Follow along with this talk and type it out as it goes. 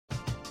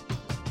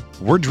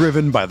We're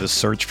driven by the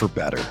search for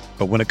better.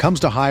 But when it comes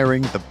to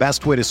hiring, the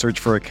best way to search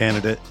for a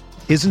candidate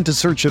isn't to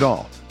search at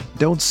all.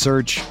 Don't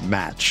search,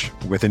 match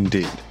with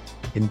Indeed.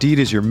 Indeed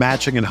is your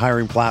matching and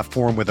hiring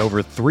platform with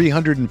over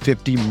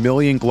 350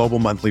 million global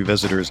monthly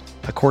visitors,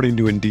 according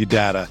to Indeed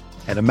data,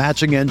 and a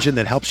matching engine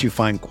that helps you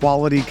find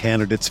quality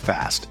candidates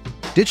fast.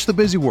 Ditch the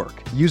busy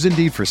work. Use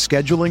Indeed for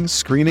scheduling,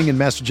 screening, and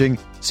messaging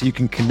so you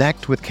can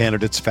connect with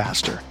candidates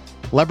faster.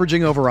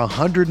 Leveraging over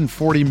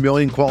 140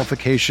 million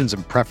qualifications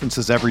and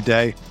preferences every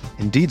day,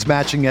 Indeed's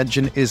matching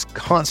engine is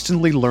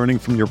constantly learning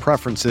from your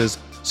preferences,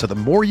 so the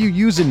more you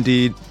use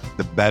Indeed,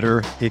 the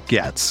better it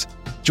gets.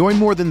 Join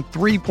more than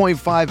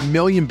 3.5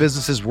 million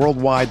businesses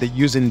worldwide that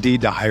use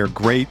Indeed to hire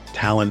great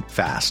talent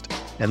fast.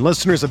 And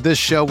listeners of this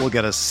show will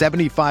get a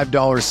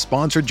 $75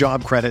 sponsored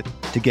job credit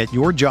to get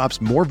your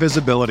jobs more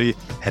visibility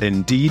at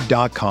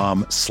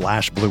Indeed.com/Blue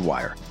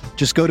Wire.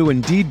 Just go to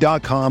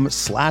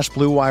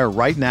Indeed.com/Blue Wire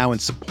right now and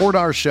support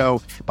our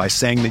show by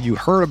saying that you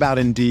heard about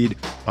Indeed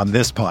on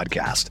this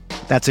podcast.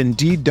 That's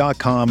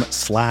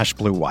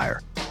Indeed.com/Blue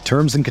Wire.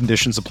 Terms and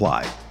conditions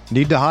apply.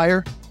 Need to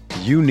hire?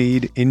 You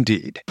need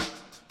Indeed.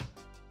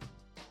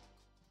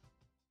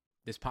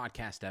 This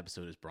podcast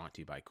episode is brought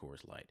to you by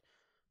Coors Light.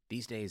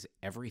 These days,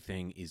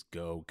 everything is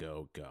go,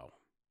 go, go.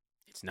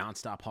 It's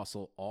nonstop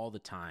hustle all the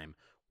time.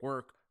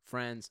 Work,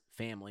 friends,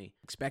 family,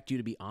 expect you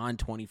to be on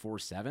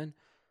 24/7.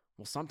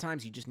 Well,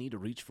 sometimes you just need to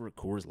reach for a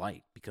Coors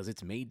Light because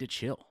it's made to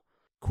chill.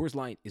 Coors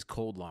Light is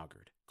cold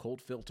lagered,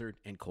 cold filtered,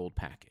 and cold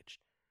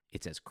packaged.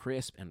 It's as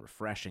crisp and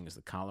refreshing as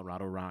the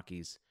Colorado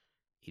Rockies.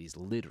 It is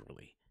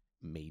literally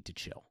made to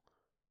chill.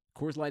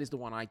 Coors Light is the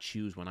one I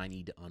choose when I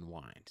need to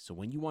unwind. So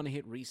when you want to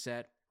hit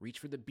reset, reach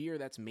for the beer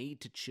that's made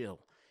to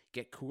chill.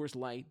 Get Coors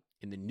Light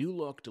in the new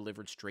look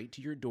delivered straight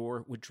to your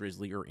door with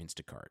Drizzly or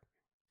Instacart.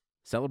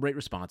 Celebrate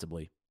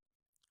responsibly.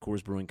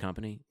 Coors Brewing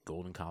Company,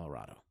 Golden,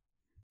 Colorado.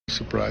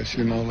 Surprise,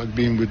 like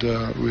being with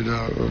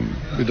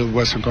the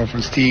Western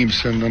Conference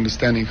teams and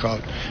understanding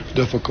how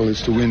difficult it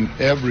is to win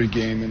every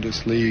game in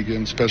this league,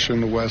 and especially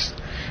in the West,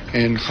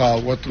 and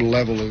what the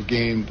level of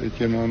game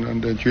that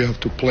and that you have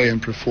to play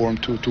and perform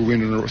to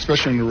win in a row,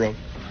 especially in the road.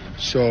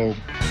 So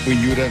we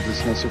knew that.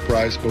 It's not a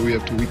surprise, but we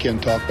can't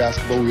talk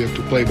basketball. We have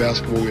to play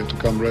basketball. We have to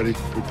come ready,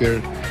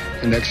 prepared,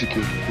 and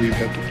execute. We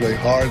have to play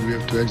hard. We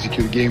have to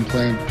execute a game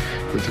plan.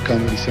 We have to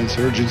come with a sense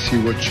of urgency,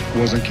 which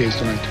wasn't the case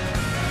tonight.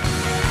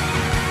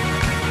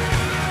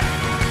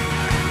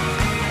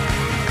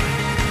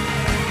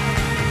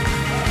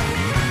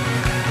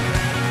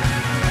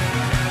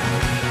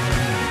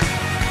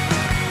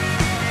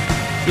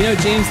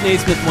 James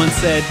Naismith once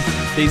said,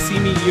 "They see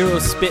me Euro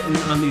spitting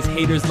on these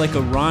haters like a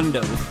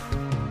rondo."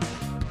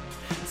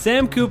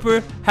 Sam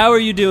Cooper, how are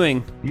you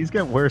doing? These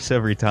get worse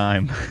every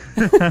time.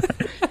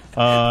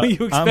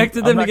 You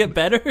expected them to get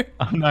better?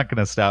 I'm not going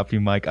to stop you,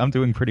 Mike. I'm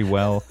doing pretty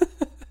well.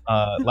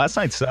 Last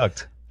night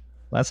sucked.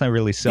 Last night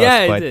really sucked.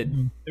 Yeah, but it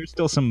did. There's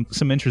still some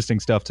interesting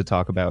stuff to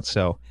talk about,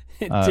 so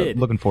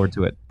looking forward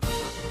to it.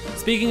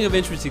 Speaking of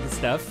interesting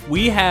stuff,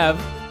 we have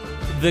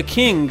the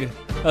king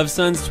of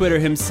Suns Twitter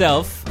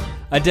himself,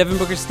 a Devin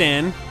Booker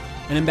stan,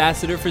 an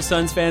ambassador for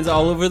Suns fans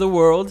all over the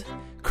world,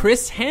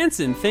 Chris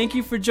Hansen. Thank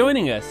you for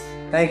joining us.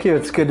 Thank you.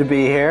 It's good to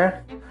be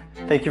here.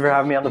 Thank you for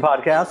having me on the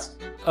podcast.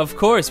 Of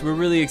course, we're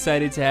really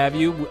excited to have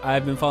you.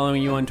 I've been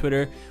following you on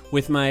Twitter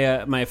with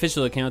my my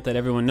official account that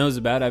everyone knows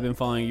about. I've been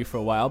following you for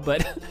a while,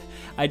 but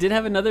I did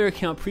have another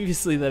account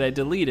previously that I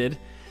deleted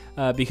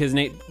because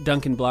Nate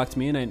Duncan blocked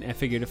me, and I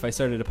figured if I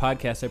started a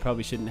podcast, I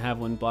probably shouldn't have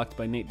one blocked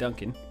by Nate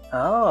Duncan.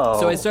 Oh.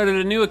 So I started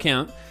a new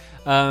account.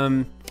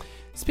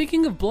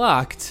 Speaking of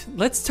blocked,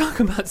 let's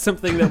talk about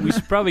something that we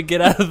should probably get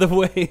out of the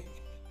way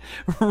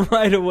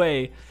right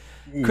away.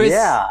 Chris,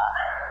 yeah.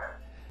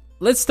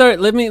 Let's start.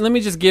 Let me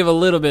just give a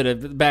little bit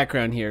of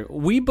background here.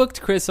 We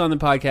booked Chris on the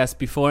podcast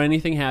before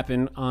anything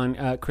happened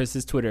on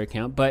Chris's Twitter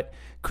account, but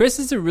Chris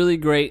is a really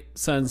great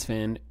Suns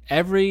fan.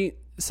 Every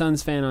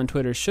Suns fan on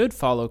Twitter should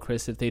follow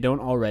Chris if they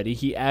don't already.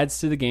 He adds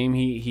to the game.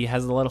 He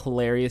has a lot of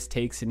hilarious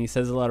takes, and he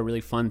says a lot of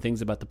really fun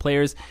things about the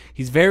players.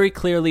 He's very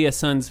clearly a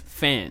Suns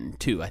fan,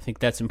 too. I think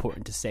that's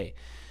important to say.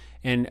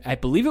 And I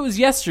believe it was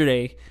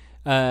yesterday,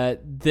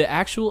 the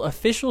actual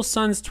official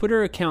Suns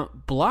Twitter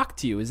account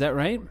blocked you. Is that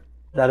right?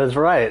 That is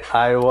right.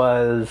 I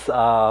was,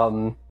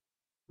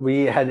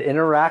 we had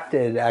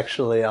interacted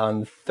actually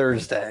on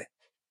Thursday,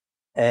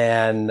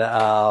 and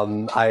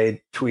I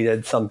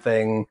tweeted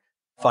something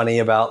funny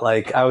about,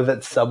 like, I was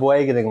at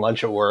Subway getting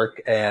lunch at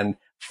work, and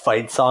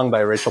Fight Song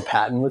by Rachel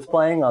Patton was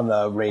playing on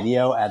the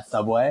radio at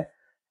Subway.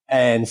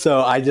 And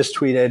so I just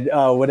tweeted,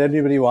 would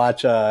anybody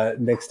watch a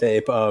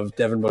mixtape of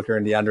Devin Booker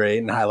and DeAndre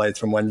Ayton highlights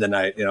from Wednesday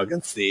night,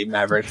 against the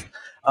Mavericks?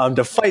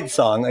 The Fight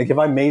Song, like, if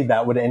I made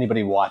that, would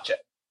anybody watch it?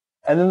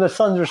 And then the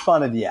Suns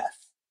responded yes.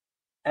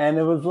 And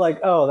it was like,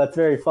 oh, that's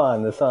very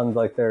fun. The Suns,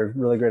 like, they're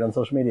really great on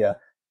social media.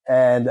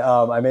 And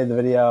I made the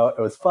video.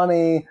 It was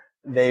funny.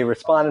 They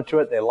responded to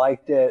it. They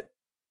liked it.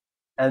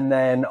 And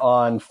then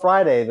on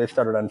Friday, they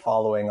started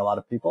unfollowing a lot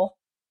of people.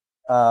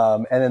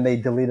 And then they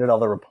deleted all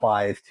the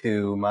replies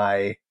to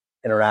my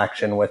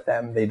interaction with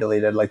them. They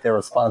deleted, like, their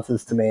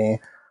responses to me.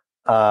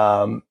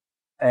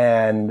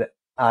 And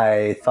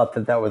I thought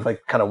that was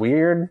like kind of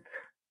weird.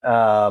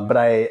 But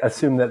I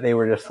assumed that they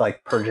were just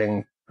like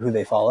purging who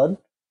they followed,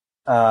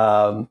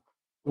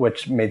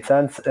 which made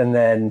sense. And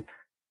then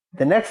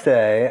the next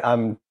day,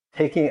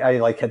 I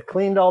like had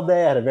cleaned all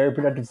day. I had a very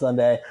productive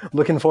Sunday.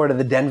 Looking forward to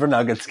the Denver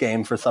Nuggets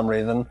game for some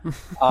reason.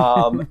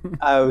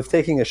 I was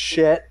taking a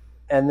shit,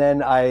 and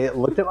then I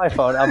looked at my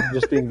phone. I'm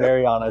just being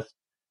very honest.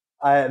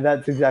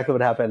 That's exactly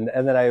what happened.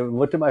 And then I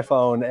looked at my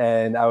phone,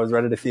 and I was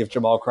ready to see if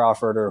Jamal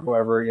Crawford or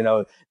whoever,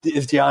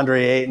 is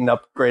DeAndre Ayton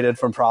upgraded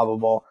from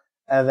probable.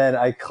 And then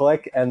I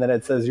click, and then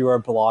it says you are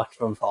blocked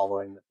from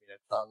following the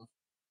Phoenix Suns.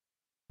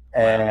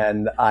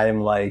 And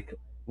I'm like,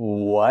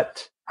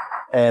 what?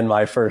 And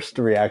my first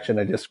reaction,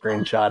 I just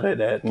screenshotted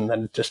it and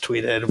then just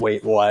tweeted,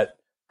 wait, what?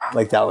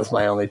 Like, that was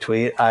my only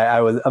tweet.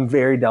 I'm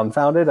very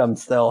dumbfounded.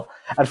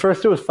 At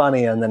first it was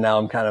funny, and then now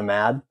I'm kind of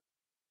mad,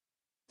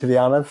 to be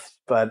honest.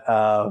 But,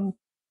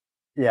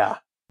 yeah,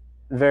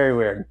 very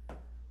weird.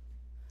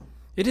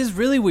 It is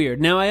really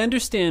weird. Now, I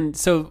understand.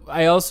 So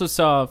I also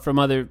saw from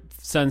other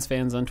Suns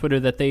fans on Twitter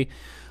that they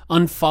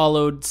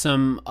unfollowed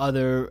some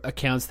other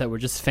accounts that were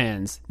just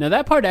fans. Now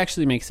that part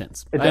actually makes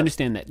sense. I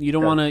understand that. You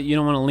don't want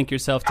to link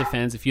yourself to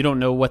fans if you don't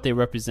know what they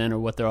represent or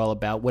what they're all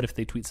about. What if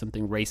they tweet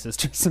something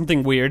racist or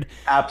something weird?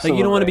 Absolutely. Like,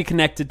 you don't want to be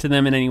connected to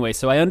them in any way.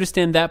 So I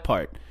understand that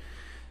part.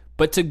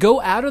 But to go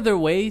out of their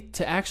way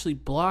to actually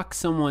block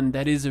someone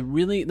that is a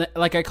really,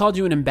 like, I called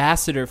you an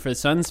ambassador for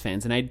Suns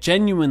fans, and I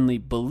genuinely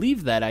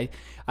believe that.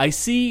 I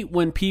see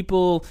when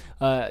people,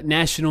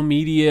 national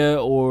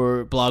media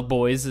or blog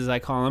boys, as I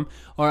call them,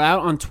 are out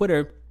on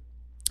Twitter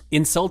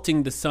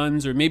insulting the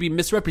Suns or maybe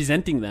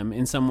misrepresenting them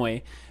in some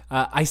way.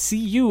 I see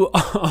you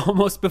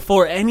almost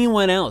before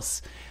anyone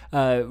else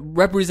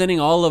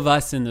representing all of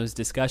us in those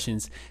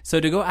discussions.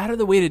 So to go out of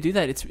the way to do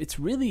that, it's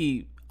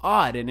really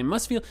odd, and it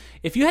must feel,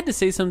 if you had to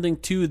say something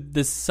to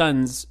the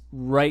Suns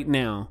right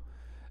now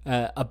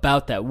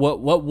about that,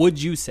 what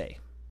would you say?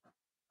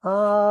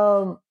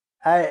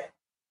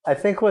 I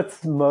think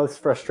what's most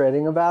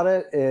frustrating about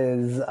it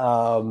is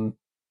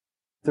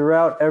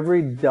throughout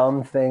every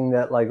dumb thing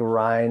that like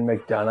Ryan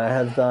McDonough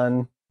has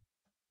done,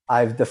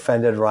 I've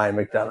defended Ryan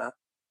McDonough.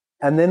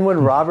 And then when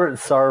Robert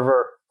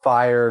Sarver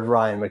fired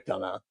Ryan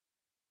McDonough,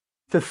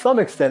 to some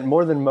extent,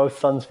 more than most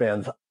Suns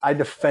fans, I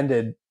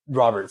defended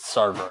Robert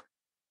Sarver.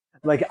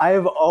 Like, I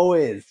have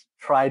always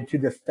tried to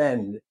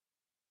defend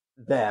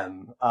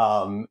them,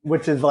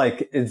 which is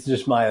like, it's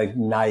just my like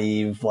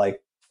naive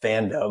like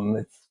fandom.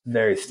 It's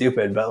very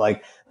stupid, but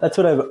like, that's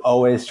what I've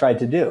always tried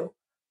to do.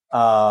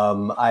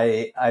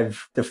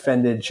 I've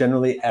defended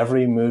generally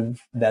every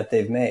move that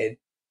they've made.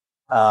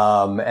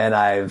 And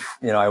I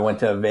went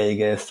to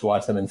Vegas to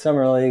watch them in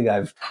Summer League.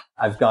 I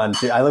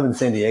live in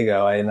San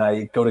Diego, and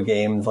I go to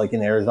games like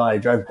in Arizona. I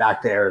drive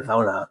back to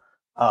Arizona,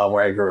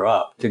 where I grew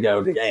up, to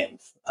go to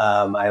games.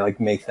 I like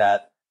make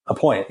that a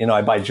point.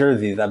 I buy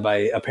jerseys, I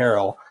buy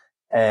apparel,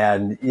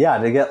 and yeah,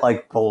 to get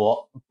like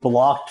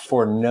blocked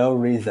for no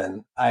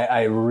reason,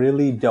 I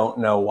really don't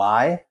know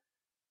why.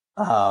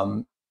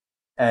 And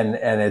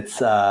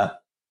it's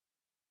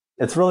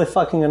really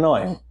fucking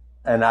annoying.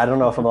 And I don't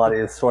know if I'm allowed to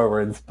use swear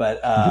words, but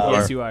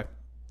yes, you are.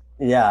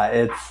 Yeah,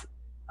 it's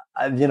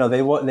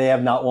they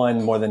have not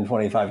won more than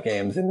 25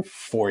 games in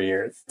 3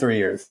 years.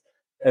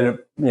 And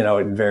it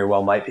very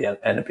well might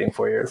end up being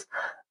 4 years.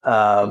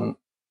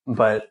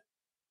 But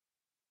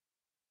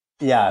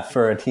yeah,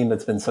 for a team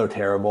that's been so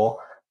terrible,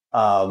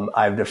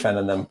 I've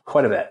defended them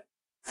quite a bit.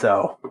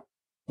 So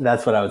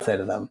that's what I would say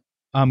to them.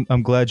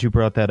 I'm glad you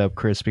brought that up,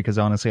 Chris, because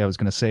honestly, I was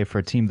going to say, for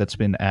a team that's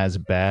been as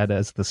bad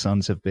as the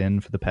Suns have been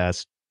for the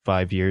past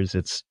 5 years,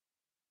 it's,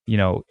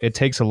 it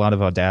takes a lot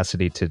of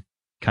audacity to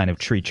kind of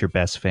treat your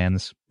best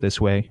fans this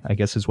way, I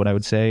guess is what I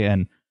would say.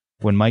 And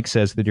when Mike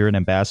says that you're an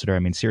ambassador, I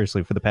mean,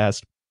 seriously, for the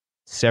past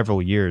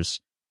several years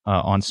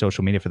on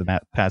social media, for the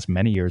past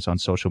many years on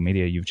social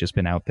media, you've just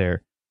been out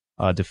there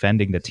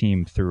defending the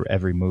team through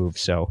every move.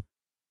 So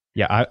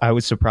yeah, I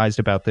was surprised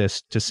about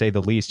this, to say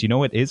the least.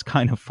 It is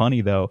kind of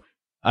funny, though.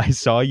 I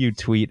saw you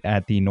tweet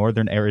at the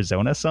Northern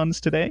Arizona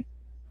Suns today,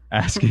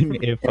 asking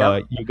if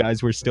you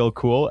guys were still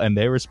cool, and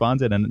they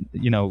responded, and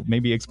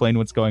maybe explain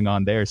what's going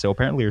on there. So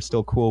apparently you're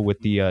still cool with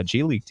the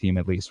G League team,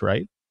 at least,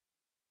 right?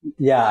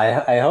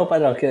 Yeah, I hope I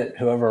don't get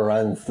whoever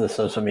runs the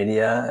social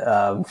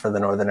media for the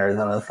Northern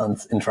Arizona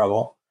Suns in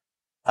trouble,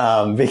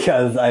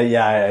 because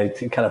I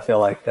kind of feel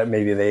like that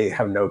maybe they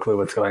have no clue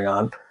what's going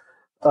on.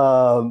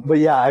 But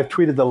yeah, I've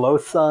tweeted the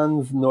Los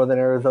Suns, Northern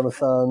Arizona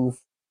Suns,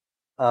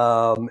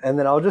 and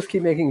then I'll just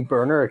keep making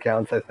burner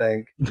accounts, I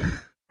think.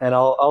 And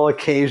I'll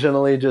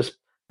occasionally just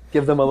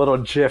give them a little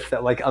GIF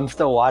that like I'm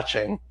still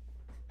watching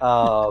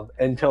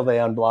until they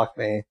unblock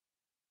me.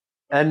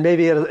 And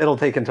maybe it'll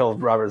take until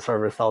Robert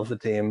Sarver sells the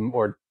team,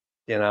 or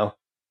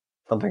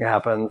something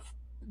happens.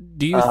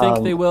 Do you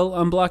think they will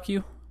unblock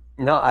you?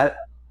 No,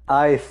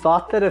 I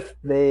thought that if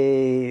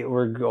they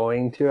were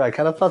going to, I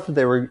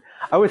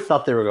always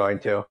thought they were going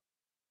to,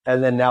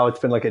 and then now it's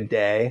been like a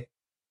day,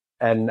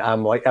 and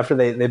I'm like, after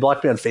they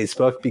blocked me on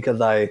Facebook because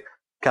I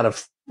kind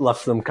of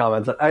left some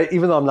comments.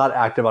 Even though I'm not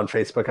active on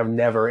Facebook, I've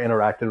never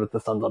interacted with the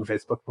Suns on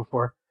Facebook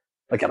before,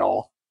 like at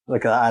all.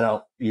 Like I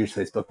don't use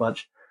Facebook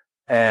much.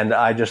 And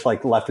I just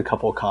like left a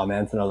couple of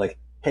comments and I was like,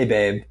 hey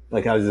babe,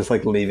 like I was just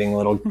like leaving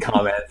little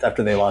comments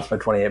after they lost by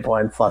 28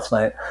 points last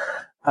night.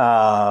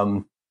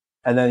 And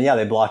then, yeah,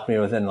 they blocked me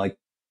within like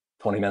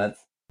 20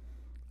 minutes.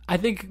 I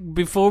think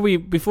before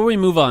we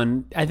move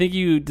on, I think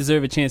you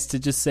deserve a chance to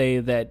just say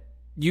that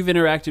you've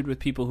interacted with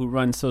people who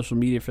run social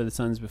media for the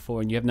Suns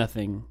before, and you have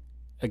nothing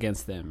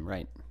against them,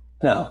 right?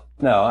 No,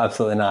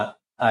 absolutely not.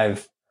 I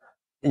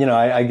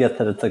get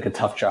that it's like a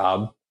tough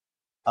job,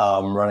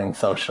 running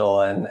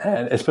social and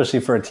especially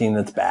for a team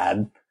that's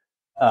bad.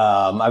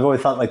 I've always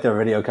thought like their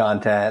video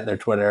content, their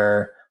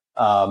Twitter,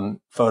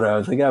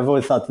 photos, like I've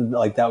always thought that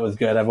like that was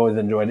good. I've always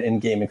enjoyed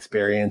in-game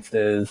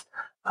experiences.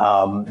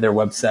 Their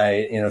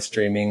website,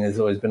 streaming has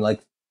always been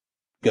like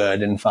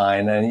good and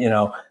fine. And,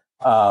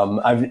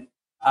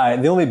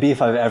 the only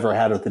beef I've ever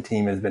had with the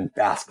team has been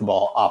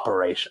basketball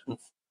operations.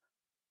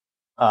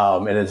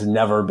 It has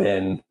never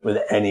been with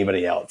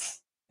anybody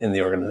else in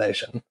the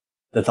organization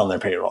that's on their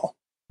payroll.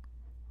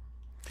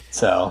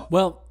 So,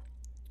 well,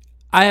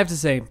 I have to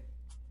say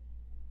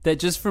that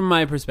just from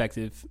my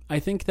perspective, I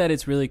think that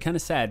it's really kind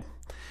of sad,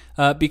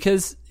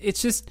 because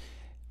it's just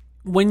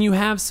when you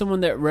have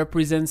someone that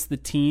represents the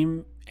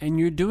team and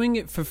you're doing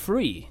it for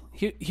free.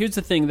 Here's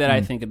the thing that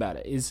I think about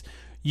it is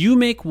you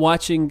make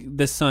watching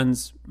the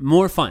Suns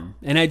more fun.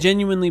 And I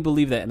genuinely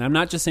believe that. And I'm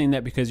not just saying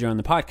that because you're on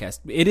the podcast.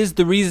 It is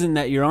the reason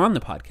that you're on the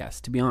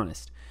podcast, to be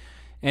honest.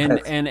 And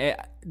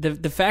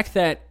the fact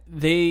that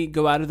they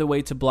go out of the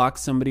way to block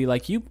somebody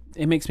like you,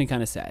 it makes me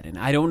kind of sad. And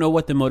I don't know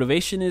what the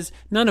motivation is.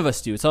 None of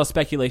us do. It's all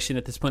speculation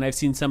at this point. I've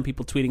seen some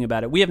people tweeting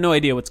about it. We have no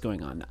idea what's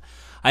going on now.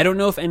 I don't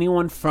know if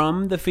anyone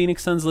from the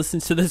Phoenix Suns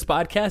listens to this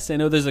podcast. I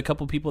know there's a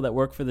couple people that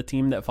work for the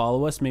team that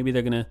follow us. Maybe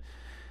they're gonna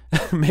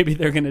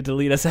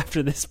delete us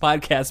after this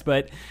podcast.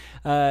 But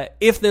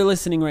if they're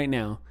listening right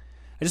now,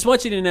 I just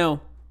want you to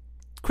know,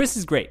 Chris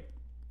is great.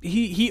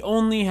 He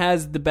only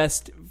has the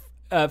best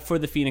for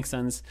the Phoenix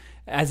Suns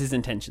as his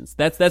intentions.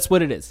 That's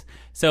what it is.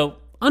 So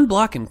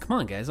unblock him. Come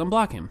on, guys,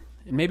 unblock him,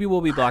 and maybe we'll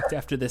be blocked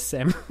after this,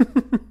 Sam.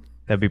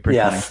 That'd be pretty.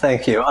 Yes, nice.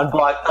 Thank you.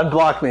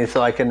 Unblock me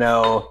so I can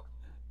know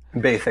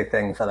basic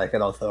things that I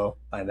can also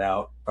find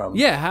out from.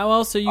 Yeah, how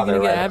else are you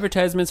going to get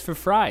advertisements for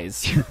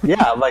fries?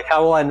 Yeah, like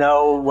how will I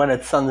know when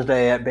it's Suns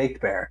Day at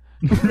Baked Bear?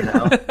 I need to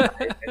know.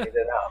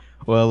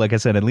 Well, like I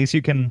said, at least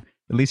you can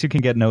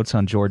get notes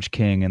on George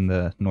King and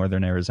the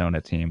Northern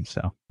Arizona team.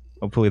 So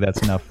hopefully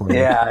that's enough for you.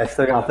 Yeah, I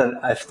still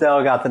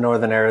got the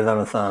Northern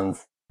Arizona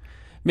Suns.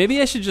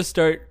 Maybe I should just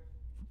start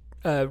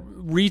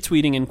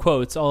retweeting in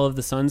quotes all of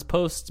the Suns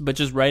posts, but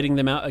just writing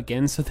them out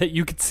again so that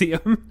you could see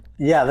them.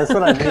 Yeah, that's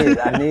what I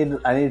need.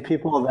 I need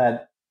people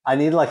that I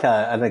need like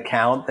an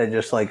account that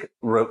just like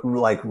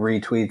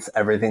retweets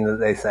everything that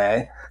they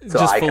say, so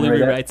just I fully can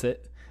read rewrites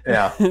it.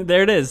 Yeah,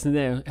 there it is.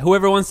 Yeah.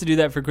 Whoever wants to do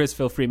that for Chris,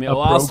 feel free.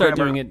 I'll start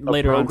doing it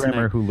later on tonight. A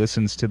programmer who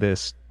listens to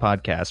this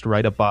podcast,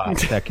 write a bot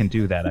that can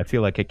do that. I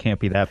feel like it can't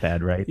be that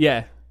bad, right?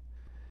 Yeah,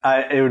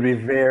 it would be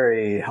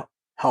very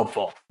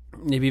helpful.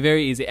 It'd be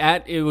very easy.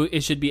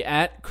 It should be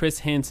at Chris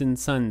Hansen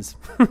Suns.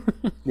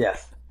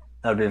 Yes,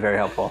 that would be very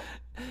helpful.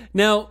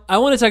 Now, I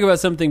want to talk about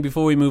something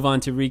before we move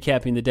on to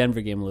recapping the Denver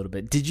game a little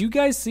bit. Did you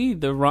guys see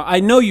I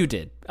know you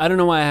did. I don't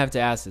know why I have to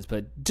ask this,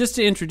 but just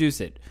to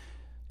introduce it.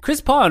 Chris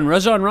Paul and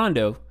Rajon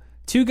Rondo,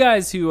 two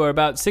guys who are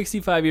about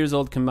 65 years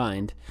old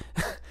combined,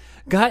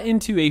 got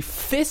into a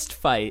fist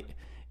fight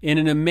in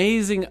an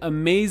amazing,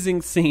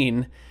 amazing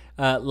scene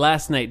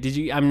last night.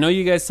 I know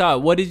you guys saw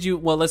it.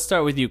 Well, let's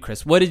start with you,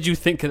 Chris. What did you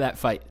think of that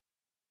fight?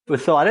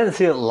 So I didn't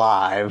see it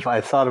live.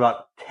 I saw it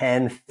about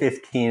 10,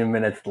 15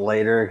 minutes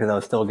later because I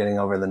was still getting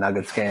over the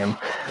Nuggets game.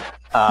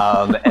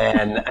 But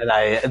then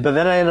I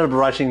ended up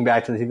rushing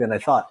back to the TV and I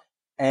saw it.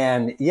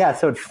 And yeah,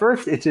 so at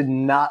first it did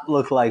not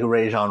look like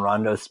Rajon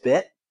Rondo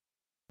spit.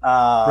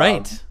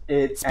 Right.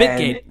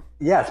 Spitgate.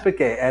 Yeah,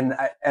 Spitgate.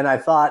 And I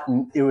thought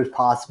it was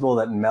possible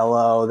that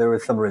Melo, there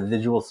was some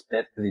residual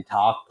spit because he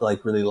talked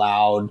like really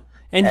loud.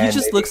 And he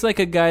just looks like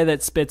a guy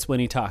that spits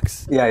when he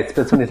talks. Yeah, he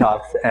spits when he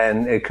talks.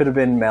 And it could have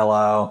been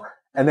Melo.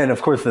 And then,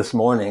 of course, this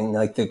morning,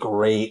 like the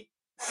great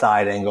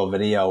side angle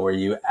video where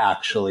you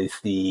actually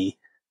see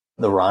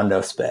the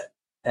Rondo spit.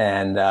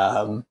 And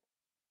I'm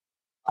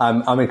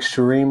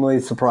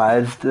extremely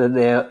surprised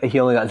that he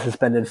only got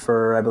suspended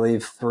for, I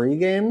believe, 3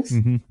 games.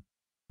 Mm-hmm.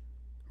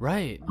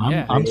 Right.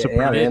 I'm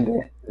surprised.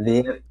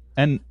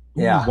 And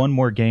yeah. One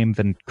more game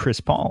than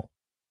Chris Paul.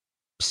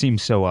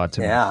 Seems so odd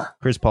to me.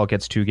 Chris Paul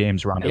gets 2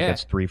 games, Rondo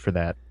gets 3 for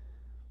that.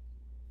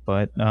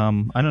 But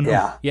I don't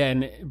know. Yeah,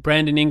 and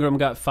Brandon Ingram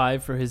got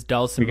 5 for his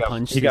Dawson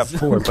punch. He got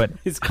 4, but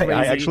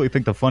I actually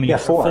think the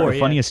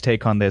funniest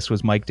take on this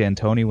was Mike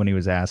D'Antoni when he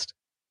was asked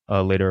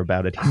later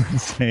about it. He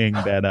was saying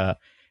that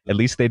at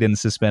least they didn't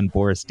suspend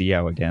Boris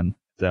Diaw again.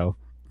 So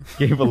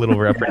gave a little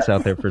reference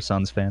out there for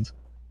Suns fans.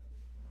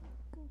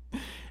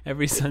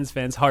 Every Suns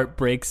fan's heart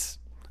breaks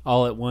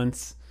all at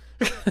once.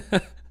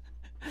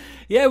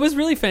 Yeah, it was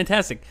really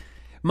fantastic.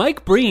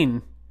 Mike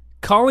Breen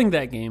calling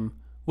that game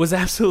was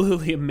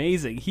absolutely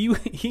amazing.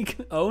 He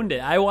owned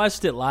it. I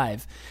watched it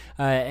live,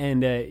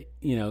 and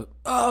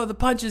the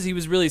punches. He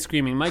was really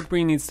screaming. Mike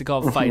Breen needs to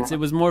call fights. It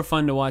was more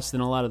fun to watch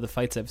than a lot of the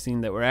fights I've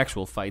seen that were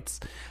actual fights.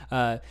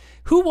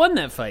 Who won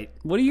that fight?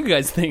 What do you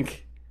guys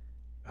think?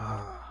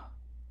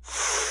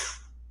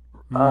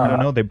 I don't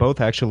know. They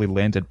both actually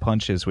landed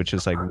punches, which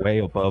is like way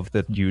above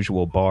the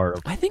usual bar.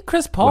 I think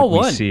Chris Paul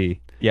won.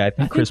 Yeah, I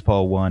think Chris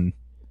Paul won.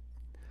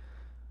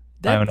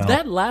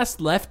 That last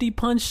lefty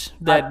punch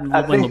that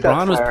I when think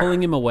LeBron was fair.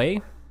 pulling him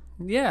away,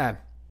 yeah,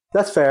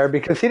 That's fair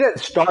because he didn't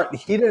start.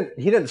 He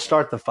didn't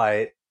start the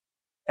fight,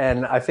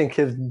 and I think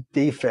his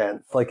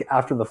defense, like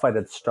after the fight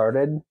had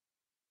started,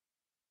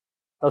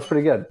 that was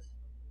pretty good.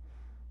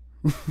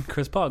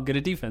 Chris Paul, good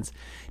at defense.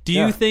 Do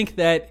you think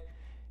that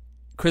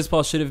Chris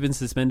Paul should have been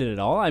suspended at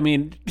all? I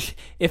mean,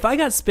 if I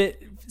got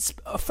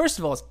first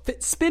of all,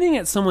 spitting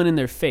at someone in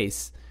their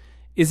face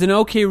is an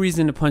okay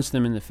reason to punch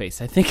them in the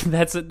face. I think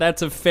that's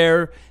a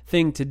fair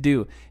thing to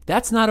do.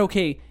 That's not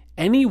okay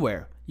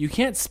anywhere. You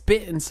can't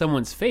spit in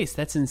someone's face.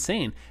 That's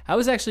insane. I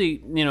was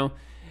actually,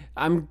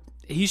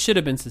 he should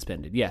have been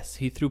suspended. Yes,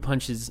 he threw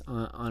punches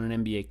on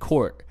an NBA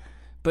court,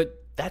 but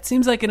that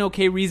seems like an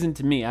okay reason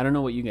to me. I don't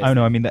know what you guys I don't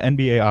know. think. I mean,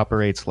 the NBA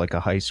operates like a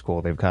high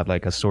school. They've got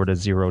like a sort of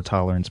zero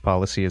tolerance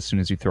policy as soon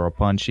as you throw a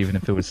punch, even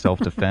if it was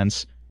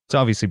self-defense. It's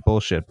obviously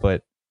bullshit,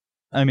 but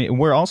I mean,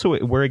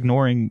 we're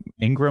ignoring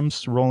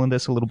Ingram's role in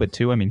this a little bit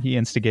too. I mean, he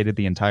instigated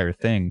the entire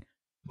thing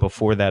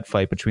before that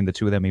fight between the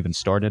two of them even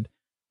started.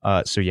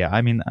 So yeah,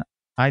 I mean,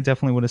 I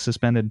definitely would have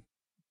suspended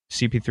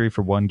CP3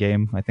 for one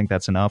game. I think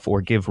that's enough.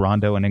 Or give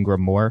Rondo and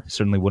Ingram more.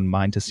 Certainly wouldn't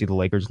mind to see the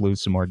Lakers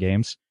lose some more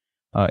games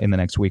in the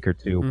next week or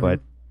two. Mhm. But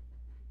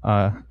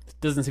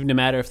It doesn't seem to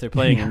matter if they're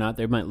playing or not.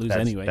 They might lose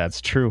anyway. That's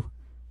true.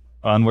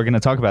 And we're going to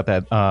talk about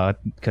that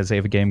because they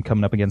have a game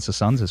coming up against the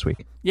Suns this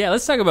week. Yeah,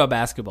 let's talk about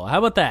basketball. How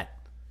about that?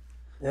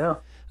 Yeah.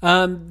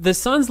 The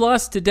Suns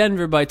lost to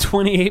Denver by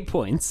 28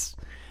 points.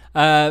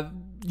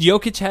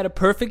 Jokic had a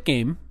perfect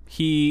game.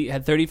 He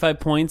had 35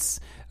 points,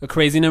 a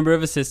crazy number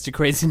of assists, a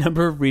crazy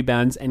number of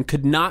rebounds, and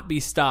could not be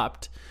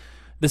stopped.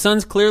 The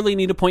Suns clearly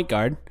need a point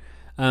guard.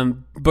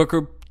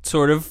 Booker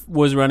sort of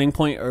was running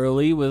point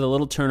early with a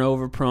little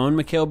turnover prone.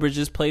 Mikal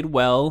Bridges played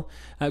well.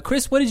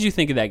 Chris, what did you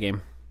think of that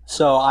game?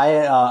 So I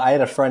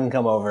had a friend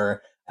come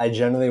over. I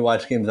generally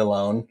watch games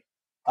alone.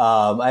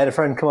 I had a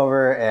friend come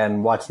over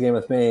and watch the game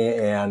with me,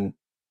 and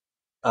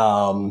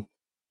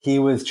he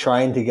was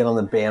trying to get on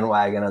the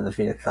bandwagon of the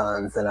Phoenix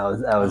Suns, and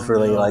I was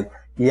really like,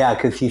 yeah,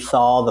 because he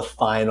saw the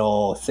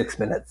final 6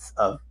 minutes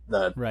of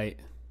the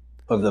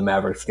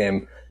Mavericks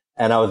game,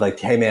 and I was like,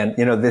 hey man,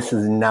 this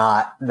is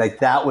not like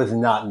that was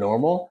not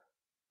normal.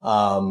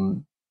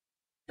 And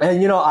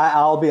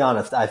I'll be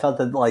honest, I thought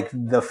that like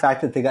the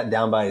fact that they got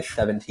down by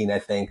 17, I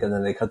think, and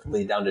then they cut the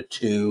lead down to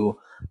 2.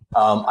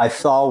 I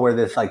saw where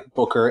this like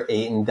Booker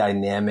Ayton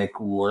dynamic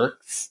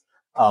works.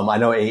 I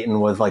know Ayton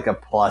was like a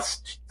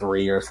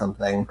 +3 or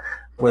something,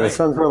 where the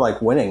Suns were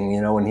like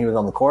winning, when he was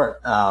on the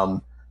court.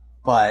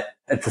 But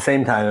at the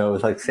same time, it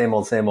was like same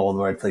old,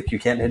 where it's like you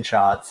can't hit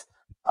shots.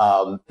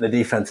 The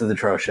defense is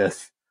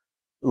atrocious.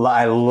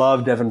 I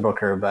love Devin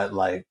Booker, but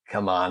like,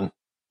 come on,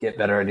 get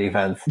better at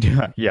defense.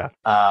 Yeah.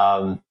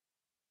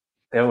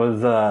 It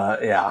was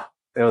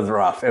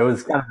rough. It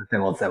was kind of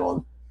the same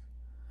old.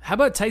 How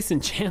about Tyson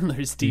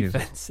Chandler's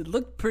defense? It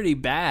looked pretty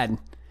bad.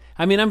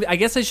 I mean, I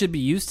guess I should be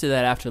used to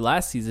that after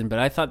last season, but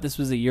I thought this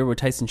was a year where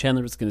Tyson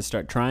Chandler was going to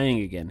start trying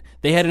again.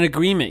 They had an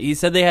agreement. He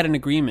said they had an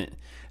agreement.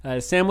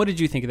 Sam, what did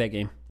you think of that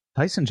game?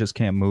 Tyson just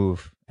can't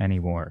move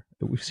anymore.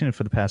 We've seen it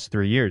for the past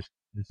 3 years.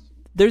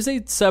 There's a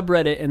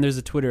subreddit and there's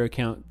a Twitter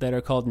account that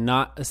are called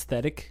not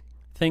aesthetic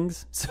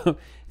things. So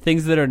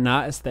things that are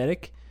not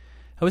aesthetic.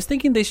 I was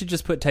thinking they should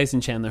just put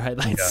Tyson Chandler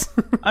highlights.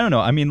 Yeah. I don't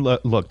know. I mean,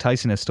 look,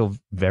 Tyson is still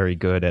very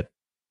good at...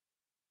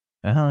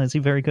 is he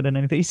very good at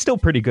anything? He's still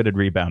pretty good at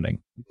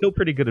rebounding.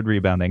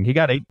 He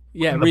got 8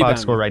 in the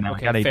box score right now. Okay,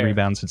 he got 8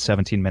 rebounds in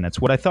 17 minutes.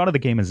 What I thought of the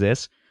game is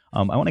this.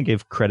 I want to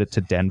give credit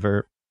to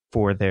Denver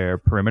for their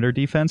perimeter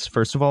defense.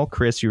 First of all,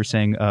 Chris, you were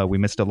saying we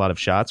missed a lot of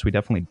shots. We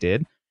definitely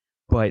did.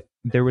 But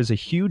there was a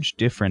huge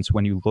difference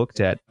when you looked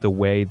at the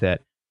way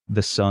that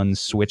the Suns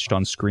switched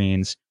on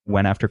screens,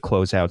 went after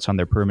closeouts on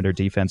their perimeter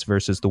defense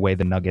versus the way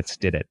the Nuggets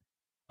did it.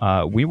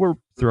 We were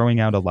throwing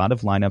out a lot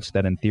of lineups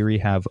that in theory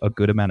have a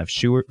good amount of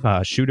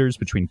shooters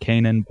between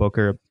Kanan,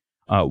 Booker,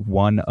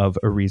 one of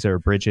Ariza or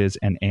Bridges,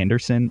 and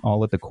Anderson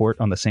all at the court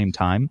on the same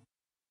time.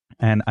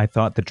 And I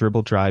thought the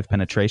dribble drive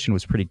penetration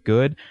was pretty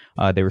good.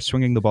 They were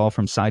swinging the ball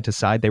from side to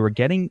side. They were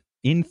getting,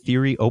 in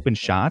theory, open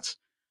shots,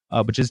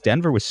 but just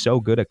Denver was so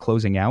good at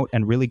closing out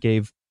and really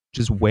gave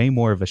just way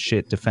more of a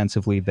shit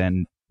defensively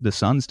than the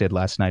Suns did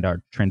last night.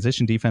 Our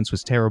transition defense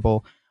was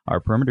terrible. Our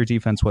perimeter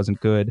defense wasn't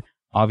good.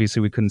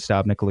 Obviously, we couldn't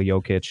stop Nikola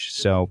Jokic.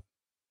 So,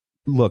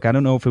 look, I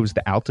don't know if it was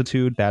the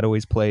altitude. That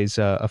always plays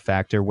a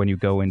factor when you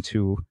go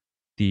into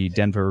the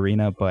Denver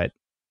arena, but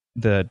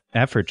the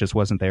effort just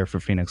wasn't there for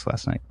Phoenix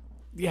last night.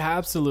 Yeah,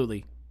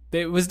 absolutely.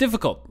 It was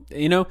difficult.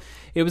 It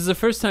was the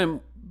first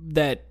time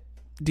that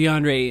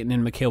DeAndre Ayton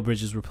and Mikal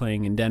Bridges were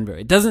playing in Denver.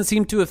 It doesn't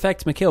seem to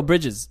affect Mikal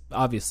Bridges,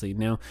 obviously.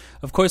 Now,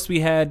 of course,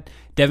 we had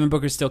Devin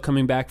Booker still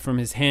coming back from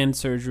his hand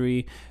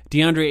surgery.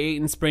 DeAndre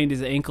Ayton sprained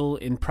his ankle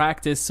in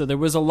practice, so there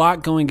was a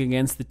lot going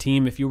against the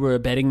team. If you were a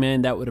betting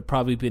man, that would have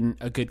probably been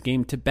a good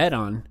game to bet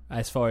on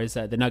as far as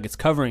the Nuggets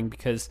covering,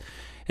 because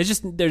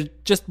there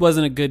just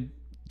wasn't a good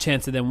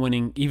chance of them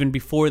winning even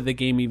before the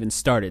game even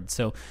started.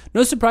 So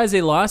no surprise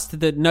they lost.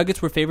 The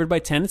Nuggets were favored by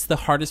 10. It's the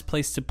hardest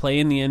place to play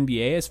in the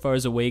NBA as far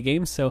as away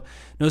games, so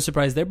no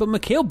surprise there. But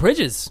Mikal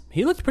Bridges,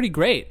 he looked pretty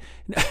great.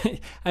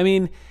 I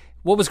mean,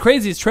 what was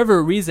crazy is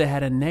Trevor Ariza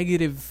had a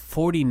negative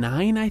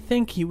 49, I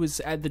think. He was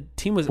at the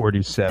team was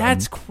 47.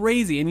 That's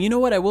crazy. And you know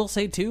what I will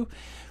say too?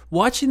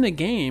 Watching the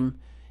game,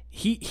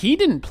 he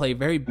didn't play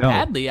very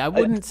badly. I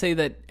wouldn't say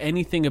that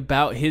anything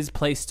about his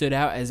play stood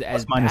out as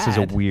minus bad.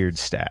 is a weird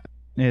stat.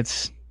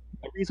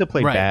 Ariza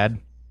played bad.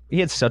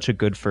 He had such a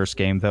good first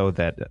game, though,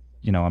 that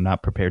I'm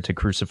not prepared to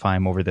crucify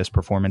him over this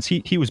performance.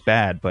 He was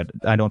bad, but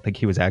I don't think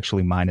he was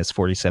actually minus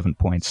 47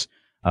 points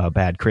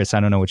bad. Chris, I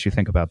don't know what you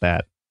think about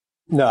that.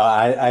 No,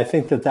 I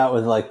think that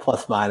was like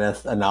plus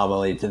minus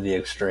anomaly to the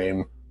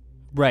extreme.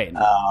 Right.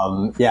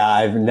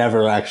 I've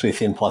never actually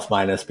seen plus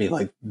minus be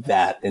like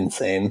that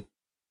insane.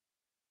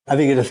 I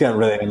think he just got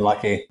really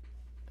unlucky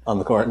on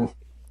the court.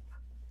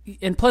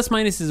 And plus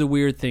minus is a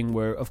weird thing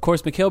where, of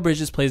course, Mikal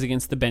Bridges plays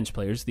against the bench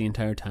players the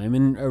entire time,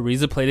 and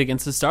Ariza played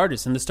against the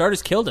starters, and the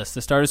starters killed us.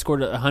 The starters scored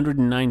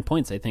 109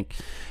 points, I think,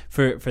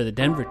 for the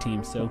Denver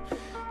team. So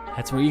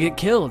that's where you get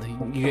killed.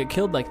 You get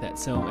killed like that.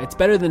 So it's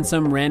better than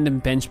some random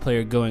bench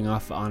player going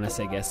off on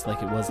us, I guess,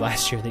 like it was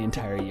last year, the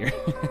entire year.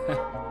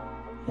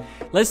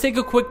 Let's take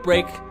a quick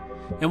break,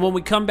 and when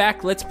we come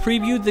back, let's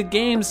preview the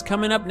games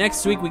coming up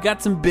next week. We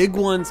got some big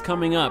ones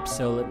coming up,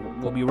 so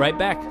we'll be right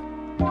back.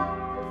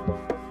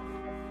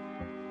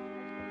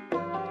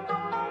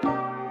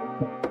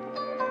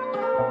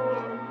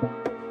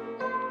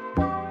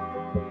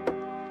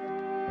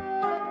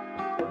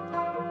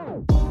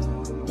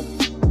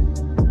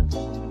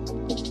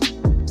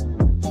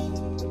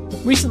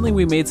 Recently,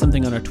 we made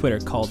something on our Twitter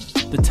called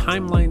the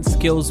Timeline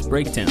Skills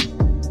Breakdown.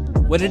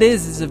 What it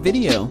is a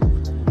video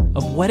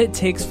of what it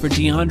takes for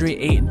DeAndre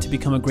Ayton to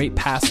become a great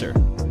passer.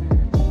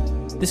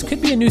 This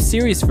could be a new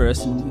series for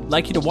us, and we'd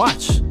like you to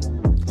watch.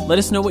 Let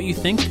us know what you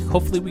think.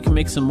 Hopefully we can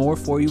make some more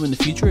for you in the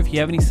future. If you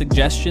have any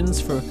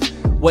suggestions for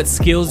what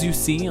skills you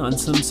see on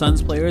some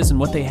Suns players and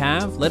what they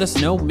have, let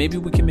us know. Maybe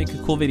we can make a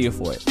cool video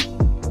for it.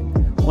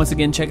 Once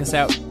again, check us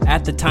out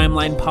at the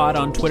Timeline Pod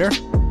on Twitter.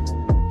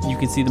 You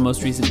can see the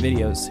most recent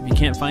videos. If you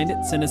can't find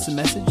it, send us a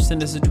message,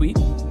 send us a tweet,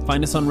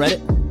 find us on Reddit.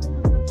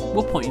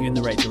 We'll point you in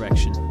the right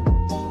direction.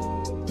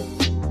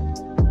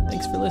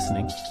 Thanks for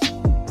listening.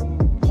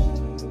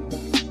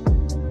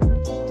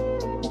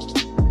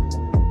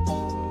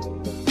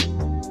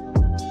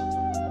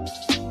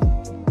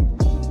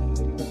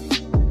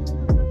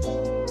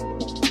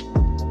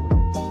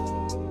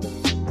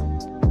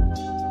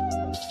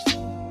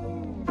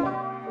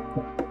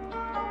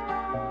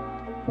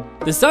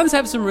 The Suns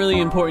have some really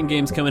important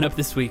games coming up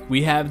this week.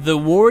 We have the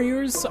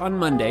Warriors on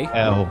Monday,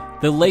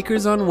 the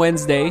Lakers on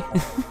Wednesday,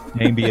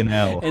 maybe an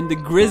L, and the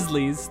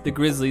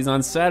Grizzlies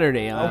on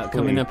Saturday,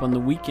 coming up on the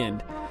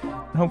weekend.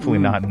 Hopefully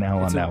not an L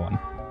on that one.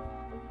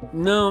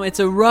 No, it's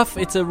a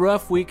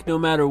rough week no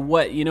matter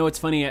what. You know, it's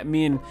funny,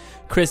 me and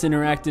Chris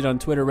interacted on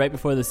Twitter right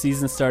before the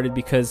season started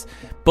because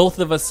both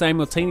of us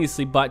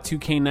simultaneously bought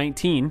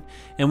 2K19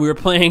 and we were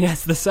playing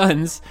as the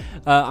Suns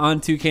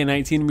on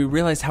 2K19, and we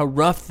realized how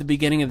rough the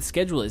beginning of the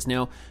schedule is.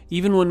 Now,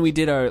 even when we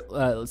did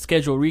our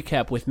schedule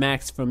recap with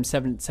Max from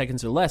 7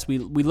 Seconds or Less, we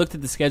looked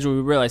at the schedule,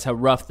 we realized how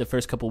rough the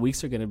first couple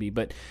weeks are going to be,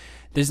 but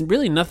there's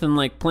really nothing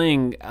like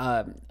playing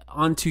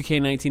on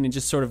 2K19 and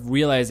just sort of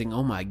realizing,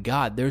 oh my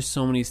God, there's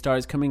so many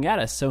stars coming at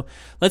us. So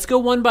let's go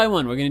one by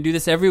one. We're going to do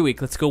this every week.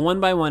 Let's go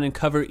one by one and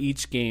cover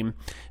each game,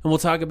 and we'll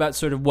talk about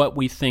sort of what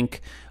we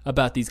think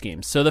about these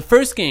games. So the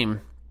first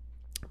game,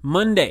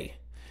 Monday,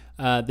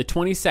 the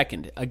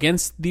 22nd,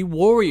 against the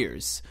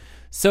Warriors.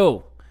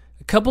 So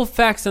a couple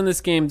facts on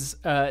this game's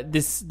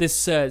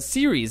this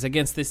series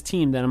against this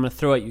team that I'm going to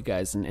throw at you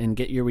guys and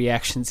get your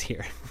reactions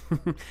here.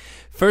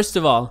 First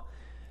of all,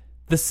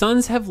 the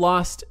Suns have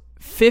lost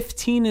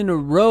 15 in a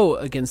row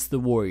against the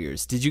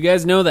Warriors. Did you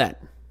guys know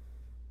that?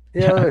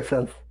 Yeah, that makes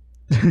sense.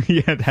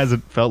 Yeah, it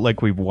hasn't felt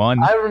like we've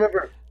won. I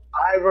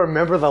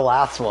remember the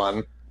last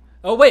one.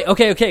 Oh, wait.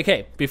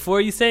 Okay.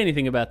 Before you say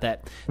anything about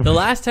that, the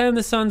last time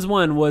the Suns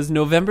won was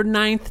November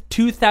 9th,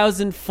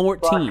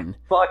 2014.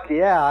 Fuck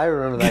yeah, I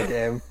remember that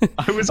game.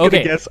 I was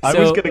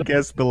gonna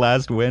guess the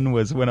last win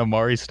was when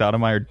Amari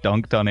Stoudemire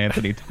dunked on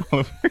Anthony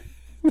Tolliver.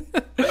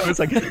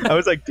 I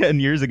was like 10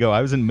 years ago.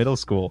 I was in middle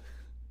school.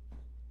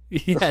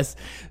 Yes.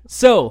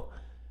 So,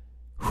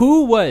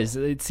 who was,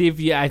 let's see if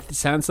it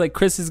sounds like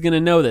Chris is going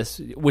to know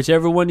this,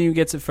 whichever one of you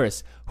gets it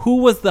first. Who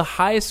was the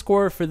highest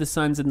scorer for the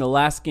Suns in the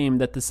last game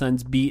that the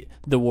Suns beat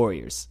the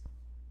Warriors?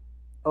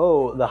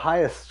 Oh, the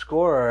highest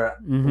scorer.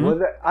 Mm-hmm.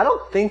 Was it? I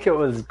don't think it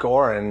was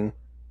Goran.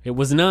 It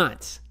was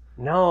not.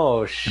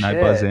 No, shit. Can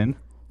I buzz in?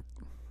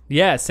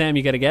 Yeah, Sam,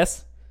 you got a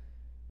guess?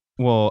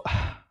 Well,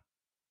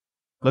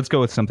 let's go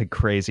with something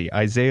crazy.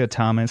 Isaiah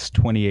Thomas,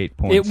 28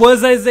 points. It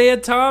was Isaiah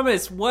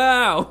Thomas.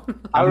 Wow.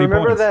 I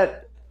remember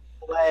that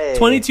play.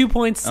 22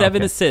 points,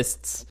 7 Okay.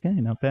 assists. Okay,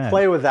 not bad.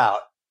 Play was out.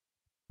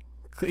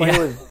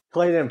 Yeah.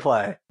 Play didn't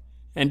play.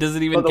 And does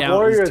it even But the count? It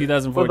Warriors, was but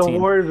 2014. the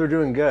Warriors were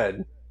doing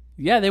good.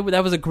 Yeah,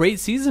 that was a great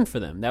season for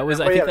them. I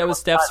think that was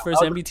Steph's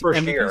first MVP year.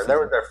 season. That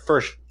was their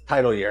first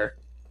title year,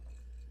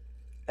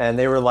 and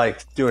they were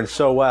like doing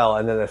so well,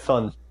 and then the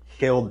Suns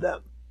killed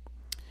them.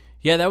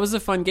 Yeah, that was a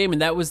fun game,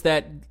 and that was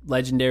that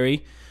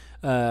legendary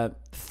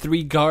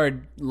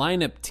 3-guard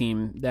lineup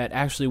team that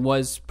actually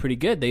was pretty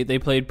good. They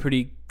played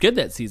pretty good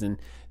that season.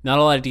 Not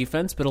a lot of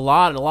defense, but a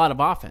lot of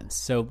offense.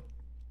 So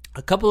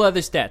a couple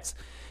other stats.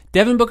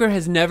 Devin Booker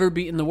has never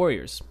beaten the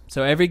Warriors.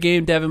 So every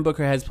game Devin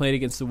Booker has played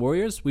against the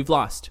Warriors, we've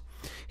lost.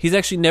 He's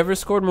actually never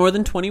scored more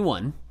than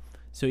 21.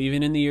 So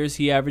even in the years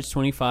he averaged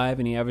 25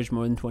 and he averaged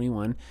more than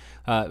 21,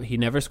 he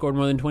never scored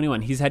more than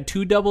 21. He's had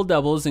 2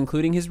 double-doubles,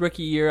 including his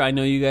rookie year. I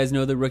know you guys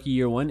know the rookie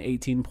year one,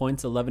 18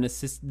 points, 11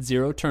 assists,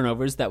 0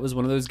 turnovers. That was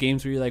one of those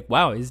games where you're like,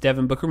 wow, is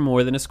Devin Booker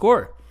more than a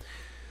scorer?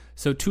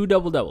 So 2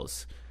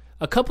 double-doubles.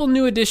 A couple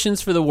new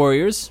additions for the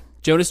Warriors.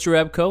 Jonas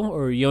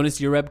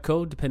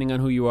Jerebko, depending on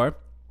who you are.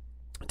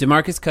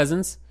 DeMarcus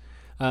Cousins,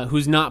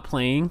 who's not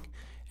playing.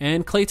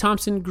 And Klay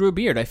Thompson grew a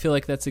beard. I feel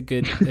like that's a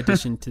good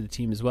addition to the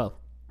team as well.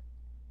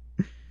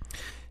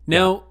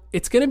 Now,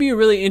 It's going to be a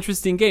really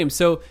interesting game.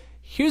 So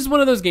here's one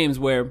of those games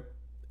where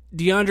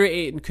DeAndre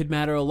Ayton could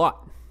matter a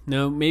lot.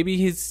 Now, maybe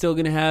he's still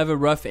going to have a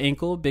rough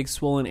ankle, big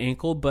swollen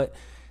ankle, but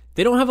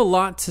they don't have a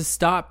lot to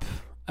stop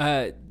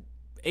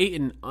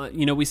Ayton.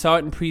 We saw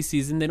it in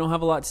preseason. They don't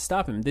have a lot to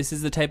stop him. This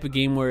is the type of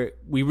game where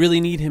we really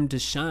need him to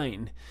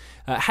shine.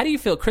 How do you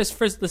feel? Chris,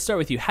 first, let's start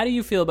with you. How do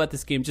you feel about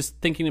this game, just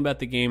thinking about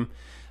the game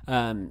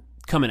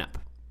coming up?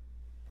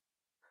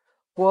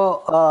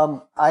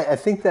 Well, I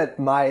think that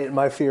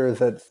my fear is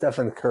that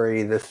Stephen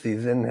Curry this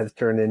season has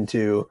turned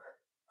into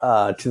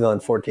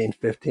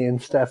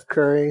 2014-15 Steph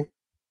Curry.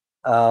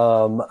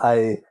 I'm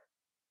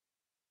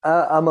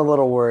a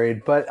little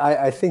worried, but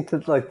I think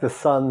that like the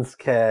Suns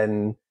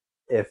can,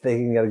 if they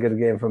can get a good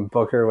game from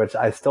Booker, which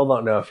I still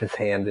don't know if his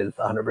hand is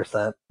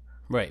 100%.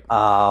 Right.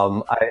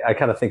 I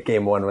kind of think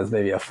game one was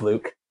maybe a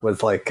fluke,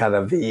 was like kind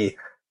of the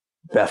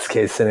best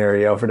case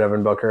scenario for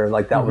Devin Booker.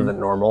 Like that wasn't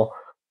normal.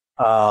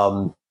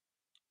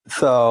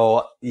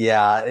 So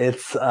yeah,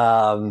 it's,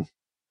 I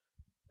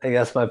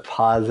guess my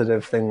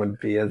positive thing would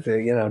be is,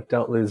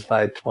 don't lose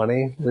by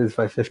 20, lose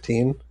by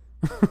 15,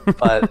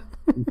 but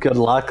good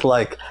luck.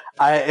 Like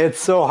it's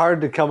so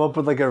hard to come up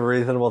with like a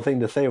reasonable thing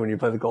to say when you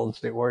play the Golden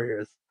State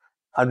Warriors.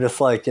 I'm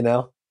just like,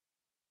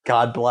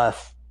 God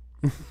bless.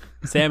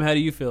 Sam, how do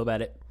you feel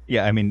about it?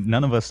 Yeah, I mean,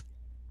 none of us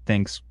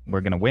thinks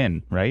we're going to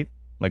win, right?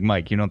 Like,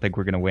 Mike, you don't think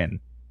we're going to win?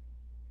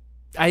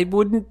 I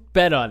wouldn't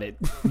bet on it.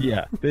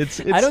 Yeah, it's.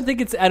 I don't think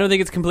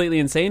it's completely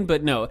insane,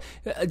 but no.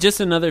 Just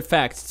another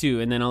fact too,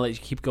 and then I'll let you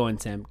keep going,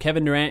 Sam.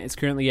 Kevin Durant is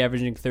currently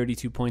averaging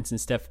 32 points,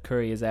 and Steph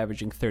Curry is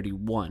averaging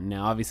 31.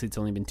 Now, obviously, it's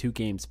only been 2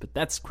 games, but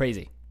that's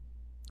crazy.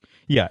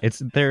 Yeah,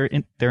 they're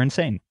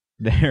insane.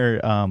 They're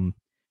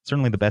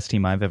certainly the best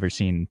team I've ever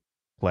seen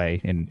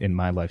play in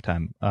my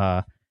lifetime.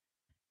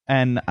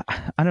 And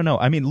I don't know.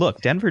 I mean,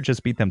 look, Denver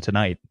just beat them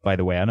tonight, by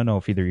the way. I don't know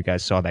if either of you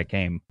guys saw that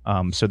game.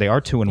 So they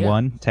are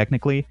 2-1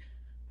 technically.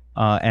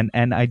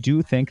 And I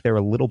do think they're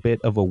a little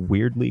bit of a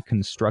weirdly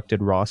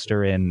constructed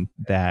roster in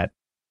that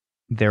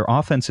their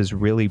offense is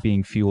really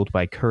being fueled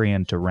by Curry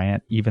and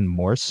Durant even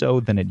more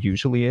so than it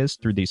usually is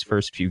through these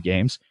first few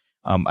games.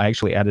 I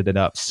actually added it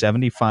up.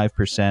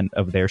 75%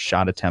 of their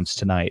shot attempts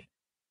tonight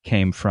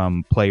came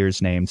from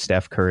players named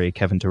Steph Curry,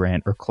 Kevin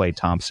Durant, or Klay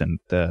Thompson.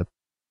 The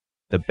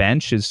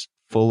bench is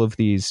full of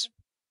these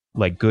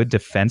like good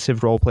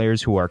defensive role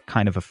players who are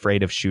kind of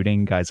afraid of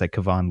shooting. Guys like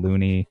Kevon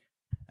Looney,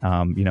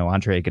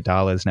 Andre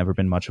Iguodala has never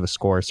been much of a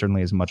scorer,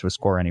 certainly isn't much of a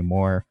scorer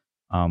anymore.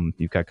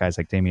 You've got guys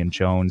like Damian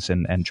Jones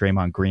and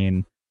Draymond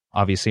Green,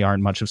 obviously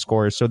aren't much of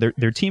scorers. So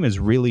their team is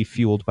really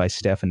fueled by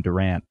Steph and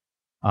Durant.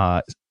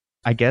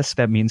 I guess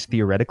that means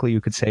theoretically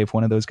you could say if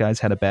one of those guys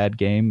had a bad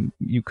game,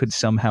 you could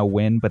somehow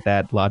win, but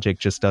that logic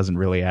just doesn't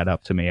really add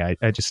up to me.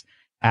 I just,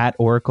 at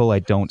Oracle, I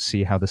don't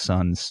see how the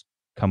Suns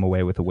come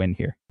away with a win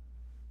here.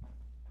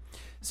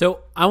 So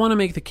I want to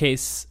make the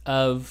case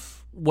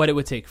of what it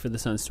would take for the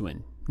Suns to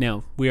win.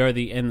 Now, we are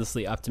the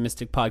Endlessly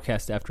Optimistic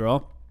podcast after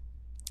all.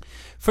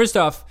 First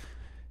off,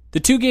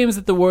 the 2 games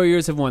that the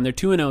Warriors have won, they're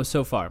 2-0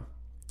 so far,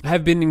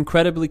 have been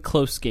incredibly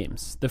close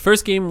games. The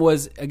first game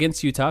was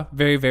against Utah,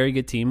 very, very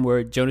good team,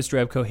 where Jonas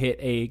Jerebko hit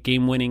a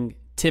game-winning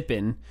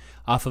tip-in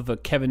off of a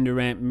Kevin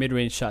Durant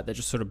mid-range shot that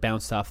just sort of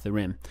bounced off the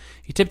rim.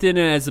 He tipped it in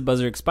as the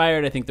buzzer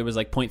expired. I think there was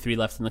like 0.3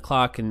 left in the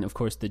clock, and of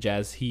course the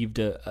Jazz heaved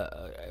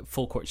a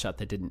full-court shot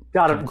that didn't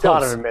Donovan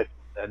Mitchell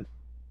did.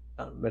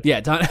 Yeah,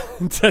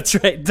 that's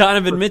right.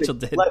 Donovan Mitchell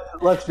did.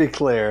 Let's be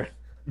clear.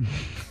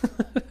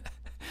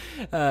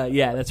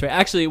 Yeah, that's right.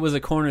 Actually, it was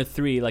a corner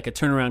 3, like a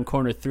turnaround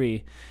corner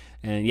 3.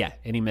 And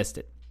he missed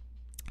it.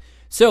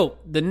 So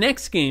the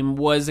next game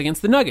was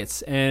against the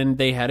Nuggets, and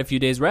they had a few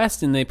days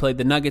rest, and they played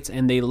the Nuggets,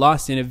 and they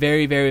lost in a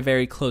very, very,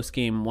 very close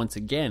game once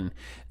again.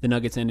 The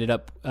Nuggets ended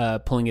up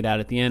pulling it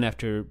out at the end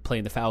after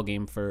playing the foul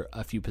game for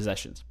a few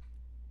possessions.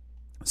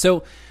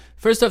 So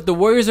first off, the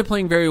Warriors are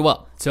playing very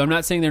well. So I'm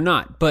not saying they're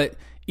not, but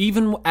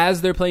even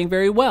as they're playing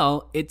very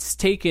well, it's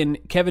taken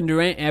Kevin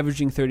Durant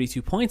averaging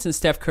 32 points and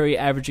Steph Curry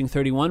averaging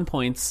 31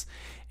 points,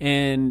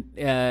 and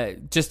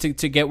just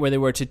to get where they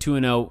were to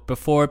 2-0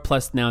 before,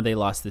 plus now they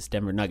lost this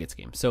Denver Nuggets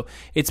game. So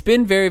it's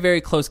been very,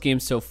 very close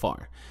games so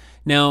far.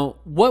 Now,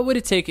 what would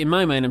it take, in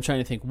my mind, I'm trying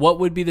to think, what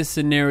would be the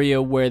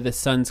scenario where the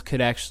Suns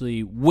could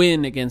actually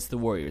win against the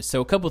Warriors?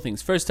 So a couple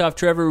things. First off,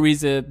 Trevor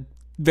Ariza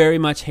very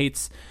much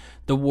hates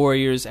the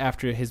Warriors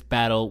after his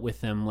battle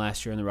with them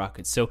last year in the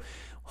Rockets. So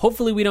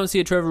hopefully we don't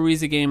see a Trevor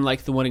Ariza game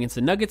like the one against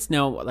the Nuggets.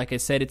 Now, like I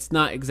said, it's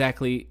not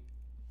exactly...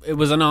 It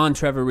was on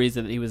Trevor Ariza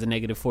that he was a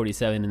negative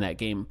 47 in that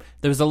game.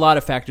 There was a lot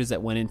of factors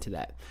that went into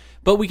that.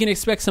 But we can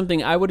expect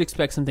something, I would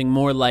expect something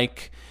more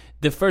like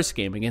the first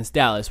game against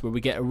Dallas, where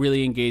we get a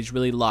really engaged,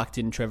 really locked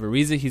in Trevor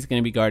Ariza. He's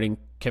going to be guarding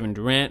Kevin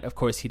Durant. Of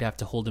course, he'd have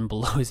to hold him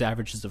below his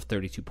averages of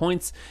 32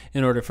 points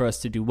in order for us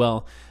to do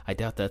well. I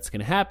doubt that's going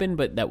to happen,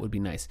 but that would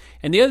be nice.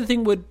 And the other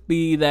thing would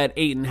be that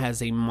Ayton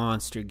has a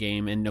monster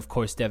game, and of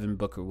course, Devin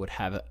Booker would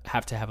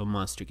have to have a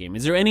monster game.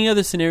 Is there any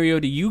other scenario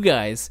to you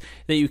guys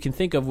that you can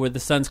think of where the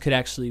Suns could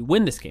actually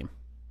win this game?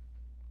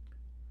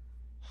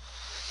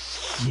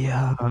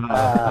 Yeah.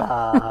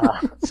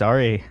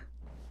 Sorry.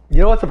 You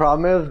know what the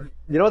problem is?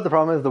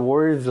 The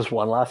Warriors just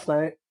won last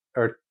night,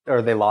 or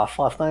they lost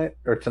last night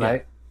or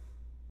tonight.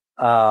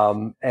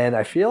 Yeah. And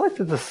I feel like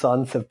that the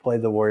Suns have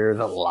played the Warriors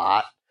a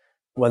lot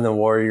when the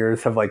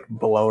Warriors have like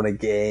blown a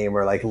game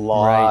or like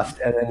lost,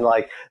 right. And then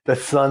like the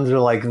Suns are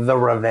like the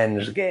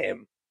revenge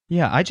game.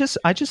 Yeah, I just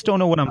don't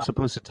know what I'm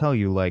supposed to tell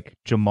you. Like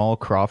Jamal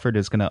Crawford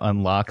is going to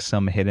unlock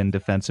some hidden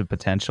defensive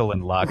potential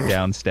and lock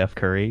down Steph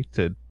Curry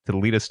to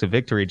lead us to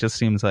victory. It just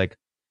seems like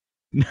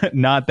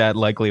not that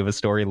likely of a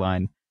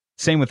storyline.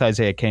 Same with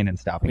Isaiah Kanan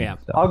stopping. Yeah,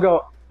 I'll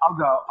go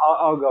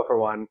for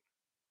one.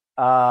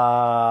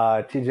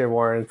 TJ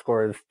Warren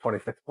scores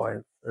 26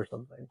 points or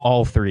something.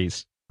 All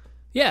threes.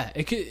 Yeah,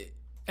 it could,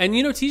 and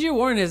you know TJ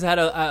Warren has had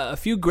a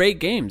few great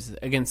games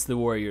against the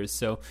Warriors,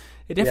 so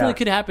it definitely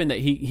could happen that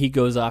he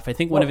goes off. I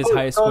think one of his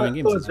highest scoring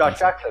games was Josh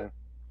Jackson.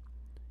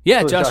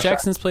 Yeah, Josh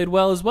Jackson's played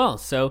well as well.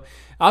 So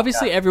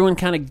obviously everyone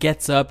kind of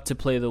gets up to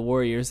play the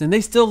Warriors, and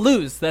they still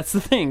lose. That's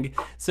the thing.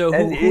 So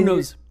who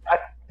knows?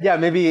 Yeah,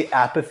 maybe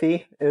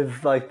apathy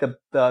is like the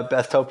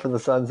best hope for the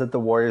Suns, that the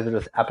Warriors are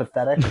just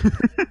apathetic,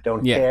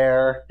 don't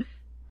care,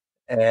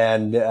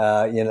 and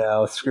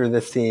screw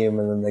this team,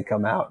 and then they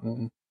come out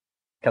and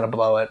kind of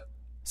blow it.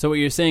 So what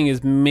you're saying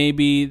is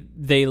maybe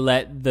they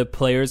let the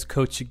players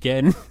coach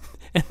again,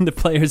 and the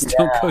players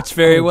don't coach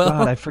very well.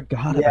 God, I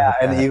forgot about that.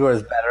 And Igor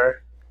is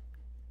better.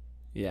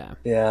 Yeah.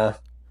 Yeah.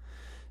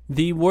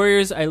 The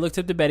Warriors, I looked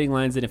up the betting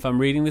lines, and if I'm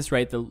reading this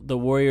right, the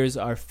Warriors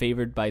are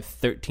favored by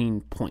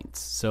 13 points.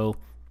 So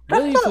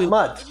really, that's not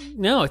much.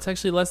 No, it's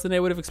actually less than I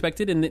would have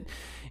expected, and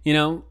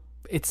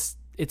it's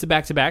a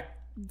back-to-back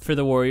for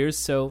the Warriors.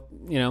 So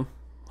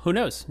who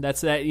knows?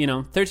 That's that.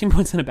 13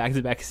 points in a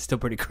back-to-back is still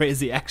pretty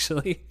crazy,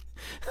 actually.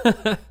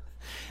 But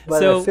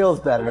it feels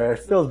better. It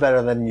feels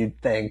better than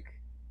you'd think.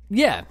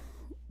 Yeah.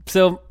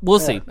 So we'll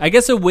see. I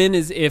guess a win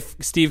is if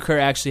Steve Kerr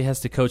actually has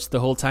to coach the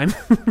whole time.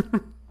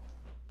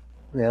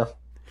 Yeah.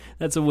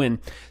 That's a win.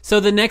 So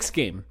the next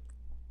game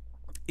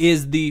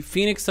is the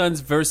Phoenix Suns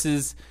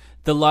versus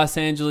the Los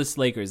Angeles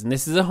Lakers. And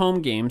this is a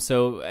home game.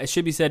 So it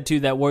should be said, too,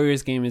 that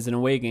Warriors game is an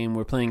away game.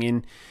 We're playing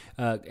in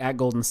at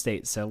Golden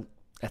State. So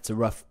that's a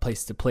rough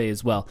place to play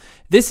as well.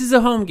 This is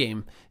a home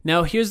game.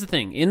 Now, here's the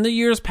thing. In the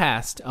years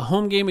past, a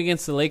home game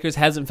against the Lakers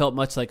hasn't felt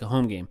much like a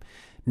home game.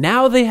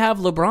 Now they have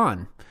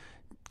LeBron.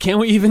 Can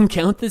we even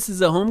count this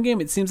as a home game?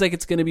 It seems like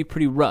it's going to be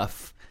pretty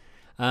rough.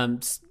 A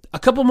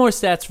couple more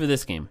stats for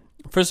this game.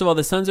 First of all,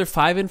 the Suns are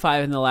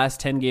 5-5 in the last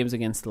 10 games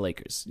against the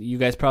Lakers. You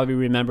guys probably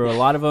remember a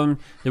lot of them.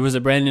 There was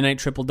a Brandon Knight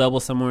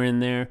triple-double somewhere in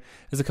there.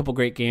 There's a couple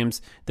great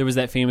games. There was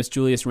that famous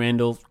Julius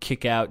Randle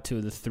kick out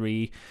to the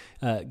 3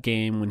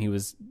 game when he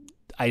was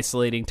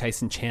isolating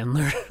Tyson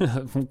Chandler.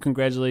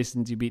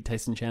 Congratulations, you beat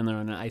Tyson Chandler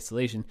on an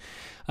isolation.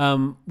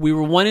 We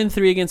were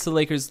 1-3 against the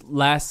Lakers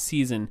last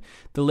season.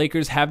 The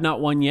Lakers have not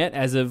won yet.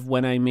 As of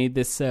when I made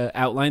this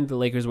outline, the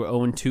Lakers were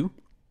 0-2.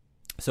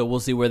 So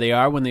we'll see where they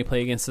are when they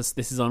play against us.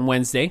 This is on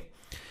Wednesday.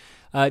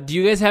 Do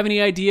you guys have any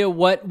idea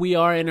what we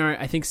are in our...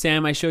 I think,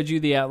 Sam, I showed you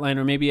the outline,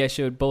 or maybe I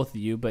showed both of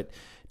you, but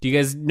do you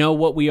guys know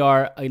what we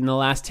are in the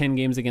last 10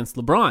 games against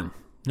LeBron?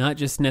 Not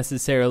just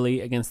necessarily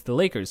against the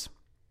Lakers.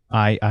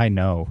 I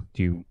know.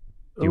 Do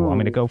you want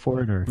me to go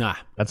for it, or nah?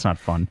 That's not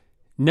fun.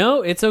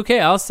 No, it's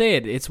okay. I'll say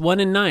it. It's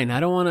 1-9. I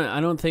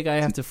don't think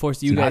I have to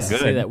force you guys to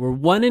say that. We're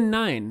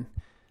 1-9.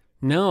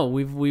 No,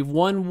 we've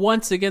won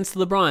once against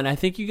LeBron. I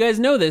think you guys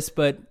know this,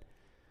 but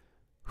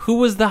who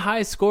was the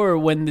high scorer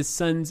when the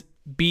Suns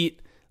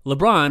beat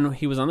LeBron?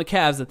 He was on the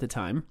Cavs at the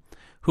time.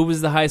 Who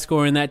was the high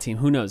scorer in that team?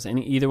 Who knows?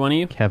 Either one of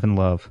you? Kevin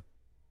Love.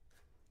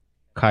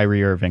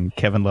 Kyrie Irving.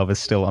 Kevin Love is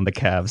still on the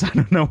Cavs. I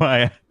don't know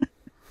why I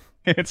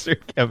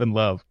answered Kevin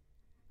Love.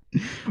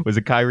 Was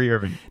it Kyrie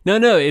Irving? No,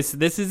 this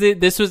is it.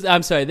 This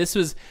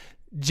was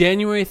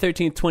January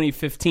 13th,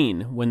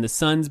 2015, when the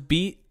Suns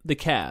beat the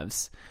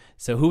Cavs.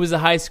 So who was the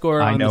high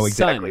scorer on the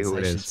Suns,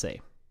 I should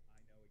say?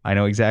 I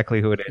know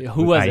exactly who it is.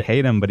 Who was it? I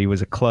hate him, but he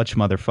was a clutch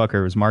motherfucker.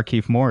 It was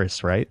Markieff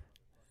Morris, right?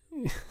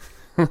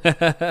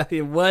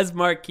 It was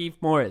Markieff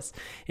Morris.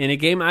 In a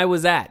game I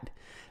was at,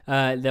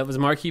 that was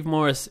Markieff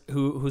Morris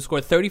who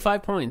scored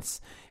 35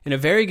 points in a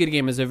very good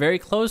game. It was a very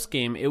close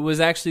game. It was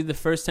actually the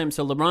first time.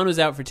 So LeBron was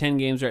out for 10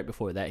 games right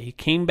before that. He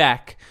came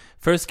back.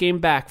 First game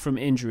back from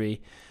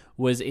injury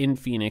was in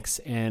Phoenix,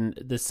 and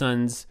the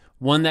Suns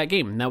won that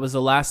game. And that was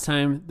the last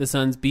time the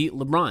Suns beat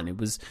LeBron. It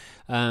was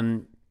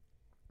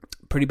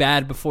pretty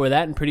bad before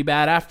that and pretty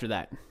bad after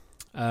that.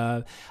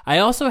 I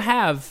also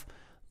have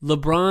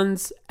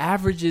LeBron's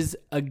averages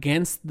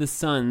against the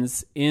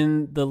Suns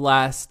in the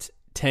last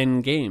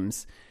 10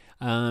 games.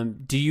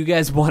 Do you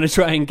guys want to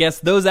try and guess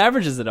those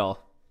averages at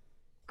all?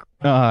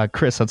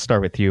 Chris, let's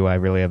start with you. I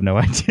really have no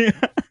idea.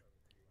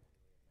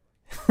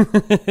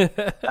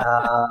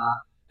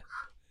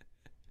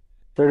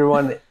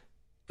 31,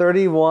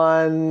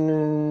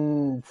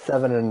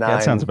 7, and 9.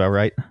 That sounds about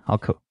right.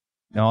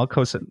 I'll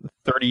co-sign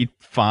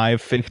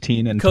 35,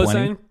 15, and Cosign?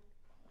 20.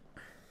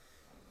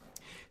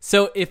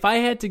 So if I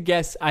had to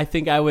guess, I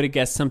think I would have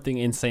guessed something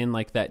insane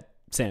like that,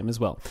 Sam, as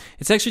well.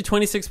 It's actually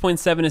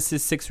 26.7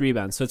 assists, 6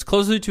 rebounds. So it's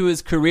closer to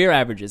his career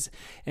averages.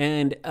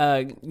 And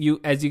as you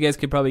guys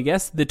could probably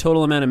guess, the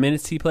total amount of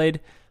minutes he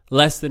played,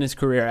 less than his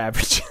career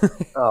average.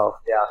 Oh,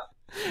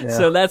 yeah.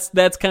 So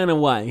that's kind of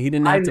why. He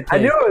didn't have to play.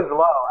 I knew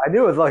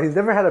it was low. He's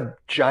never had a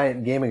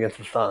giant game against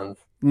the Suns.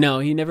 No,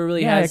 he never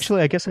really has.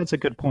 Actually, I guess that's a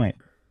good point.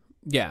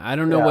 Yeah, I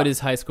don't know what his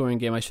high-scoring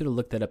game. I should have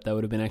looked that up. That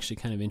would have been actually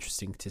kind of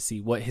interesting to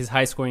see what his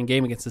high-scoring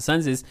game against the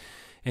Suns is,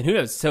 and who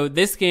knows. So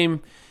this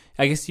game,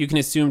 I guess you can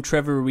assume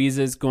Trevor Ariza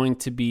is going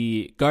to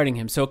be guarding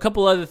him. So a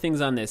couple other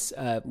things on this.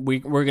 We're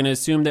going to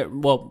assume that,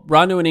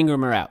 Rondo and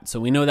Ingram are out,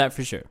 so we know that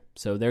for sure.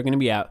 So they're going to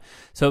be out.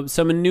 So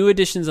some new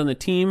additions on the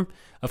team.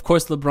 Of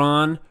course,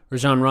 LeBron,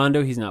 Rajon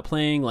Rondo, he's not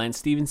playing. Lance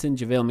Stevenson,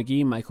 JaVale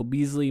McGee, Michael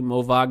Beasley,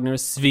 Mo Wagner,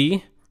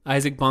 Svi,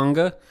 Isaac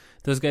Bonga.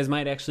 Those guys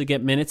might actually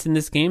get minutes in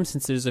this game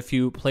since there's a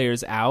few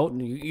players out.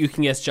 You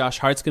can guess Josh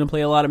Hart's going to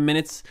play a lot of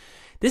minutes.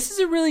 This is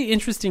a really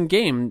interesting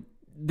game.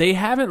 They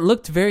haven't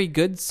looked very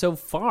good so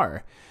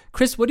far.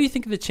 Chris, what do you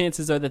think the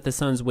chances are that the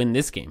Suns win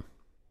this game?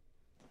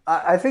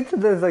 I think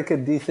that there's like a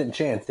decent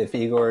chance if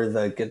Igor is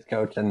a good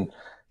coach and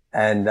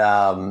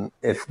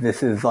if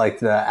this is like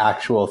the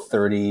actual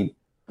 30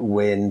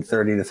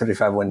 to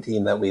 35 win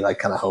team that we like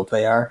kind of hope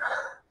they are.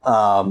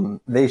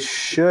 They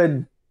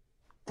should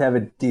have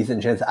a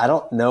decent chance. I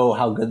don't know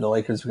how good the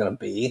Lakers are going to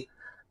be.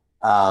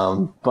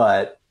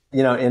 But,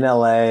 in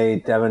LA,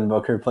 Devin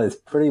Booker plays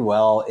pretty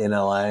well in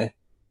LA.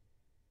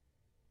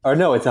 Or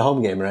no, it's a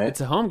home game, right?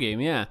 It's a home game,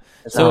 yeah.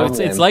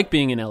 It's like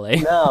being in LA.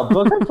 No,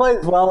 Booker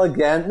plays well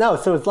again. No,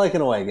 so it's like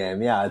an away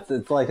game. Yeah,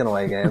 it's like an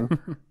away game.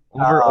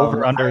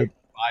 Over under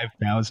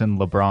 5,000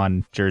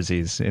 LeBron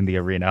jerseys in the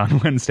arena on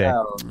Wednesday.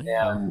 Oh,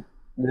 yeah.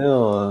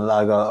 No,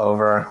 I'll go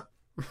over.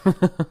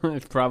 You're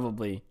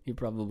probably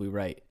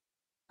right.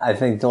 I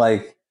think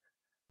but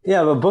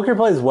Booker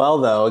plays well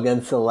though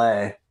against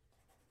LA.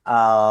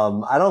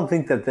 I don't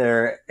think that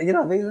they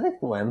can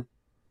win.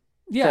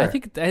 Yeah,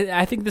 sure.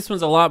 I think this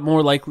one's a lot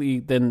more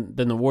likely than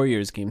the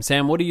Warriors game.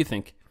 Sam, what do you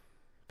think?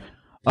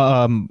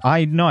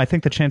 I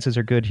think the chances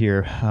are good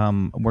here.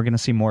 We're going to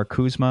see more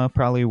Kuzma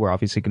probably. We're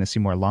obviously going to see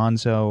more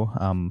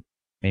Lonzo.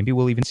 Maybe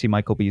we'll even see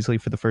Michael Beasley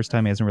for the first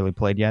time. He hasn't really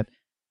played yet.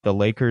 The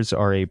Lakers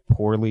are a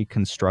poorly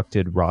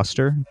constructed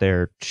roster.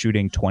 They're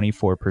shooting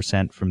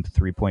 24% from the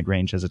three-point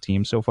range as a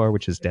team so far,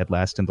 which is dead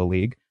last in the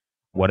league.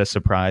 What a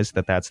surprise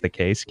that that's the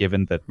case,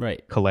 given the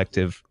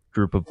collective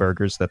group of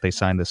burgers that they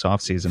signed this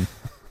offseason.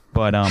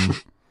 But,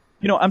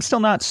 I'm still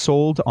not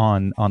sold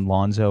on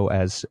Lonzo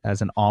as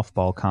an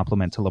off-ball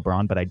compliment to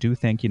LeBron, but I do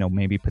think,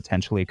 maybe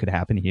potentially it could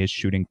happen. He is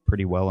shooting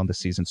pretty well on the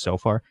season so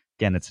far.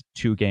 Again, it's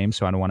 2 games,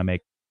 so I don't want to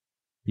make,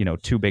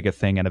 too big a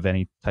thing out of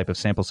any type of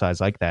sample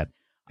size like that.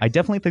 I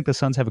definitely think the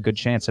Suns have a good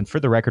chance. And for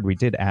the record, we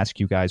did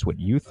ask you guys what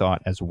you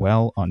thought as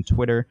well on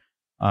Twitter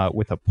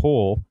with a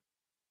poll.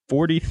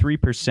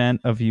 43%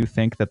 of you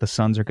think that the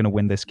Suns are going to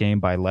win this game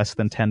by less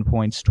than 10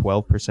 points.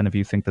 12% of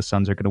you think the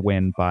Suns are going to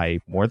win by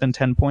more than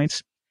 10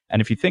 points.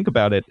 And if you think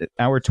about it,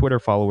 our Twitter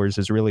followers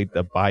is really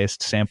the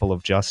biased sample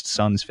of just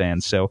Suns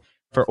fans. So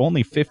for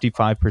only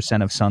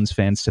 55% of Suns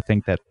fans to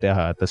think that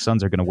the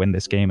Suns are going to win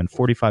this game and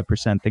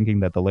 45% thinking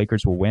that the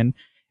Lakers will win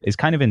is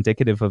kind of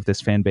indicative of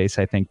this fan base,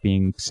 I think,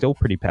 being still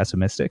pretty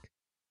pessimistic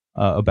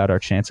about our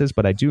chances.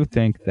 But I do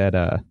think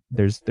that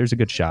there's a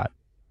good shot.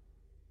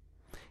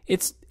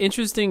 It's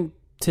interesting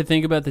to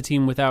think about the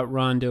team without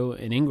Rondo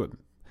and Ingram.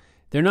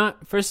 They're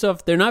not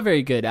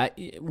very good.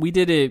 We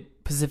did a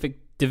Pacific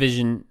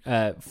Division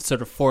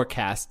sort of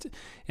forecast,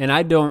 and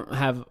I don't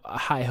have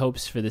high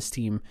hopes for this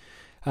team.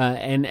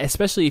 And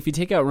especially if you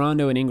take out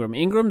Rondo and Ingram.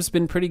 Ingram's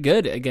been pretty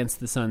good against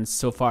the Suns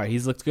so far.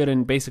 He's looked good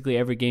in basically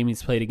every game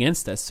he's played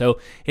against us. So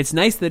it's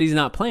nice that he's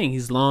not playing.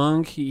 He's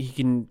long. He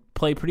can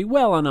play pretty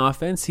well on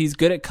offense. He's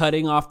good at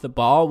cutting off the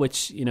ball,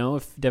 which,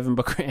 if Devin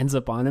Booker ends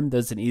up on him,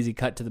 does an easy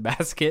cut to the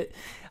basket.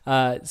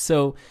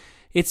 So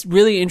it's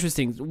really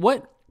interesting.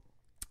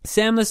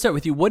 Sam, let's start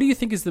with you. What do you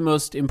think is the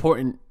most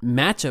important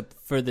matchup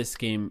for this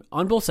game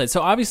on both sides?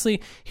 So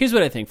obviously, here's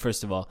what I think,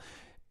 first of all.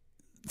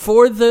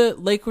 For the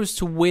Lakers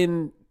to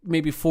win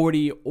maybe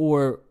 40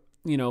 or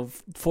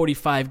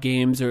 45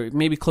 games or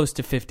maybe close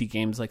to 50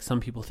 games like some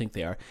people think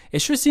they are,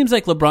 it sure seems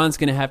like LeBron's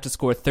going to have to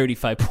score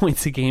 35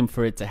 points a game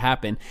for it to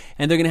happen,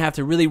 and they're going to have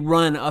to really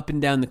run up and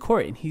down the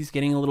court, and he's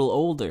getting a little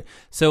older.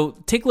 So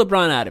take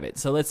LeBron out of it.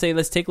 So let's take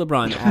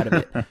LeBron out of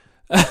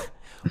it.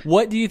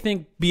 What do you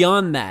think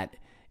beyond that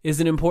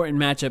is an important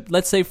matchup,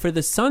 let's say, for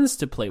the Suns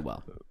to play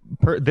well?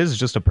 This is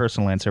just a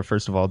personal answer.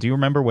 First of all, do you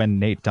remember when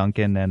Nate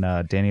Duncan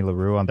and Danny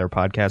LaRue on their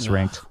podcast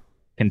ranked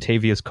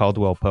Kentavious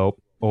Caldwell-Pope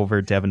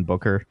over Devin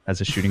Booker as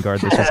a shooting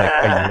guard? This was like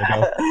a year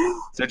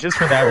ago. So just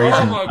for that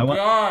reason,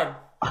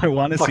 I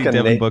want to see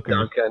Devin Nate Booker.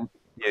 Duncan.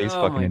 Yeah, he's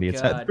fucking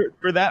idiots.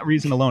 For that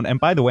reason alone. And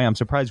by the way, I'm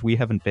surprised we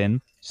haven't been,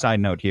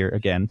 side note here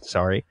again,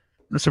 sorry.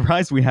 I'm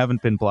surprised we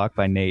haven't been blocked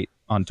by Nate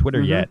on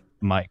Twitter yet,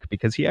 Mike,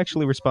 because he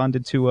actually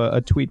responded to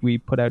a tweet we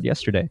put out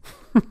yesterday.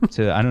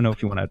 I don't know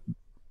if you want to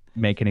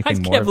make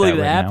anything more of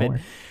that right now.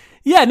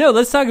 Yeah, no,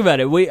 let's talk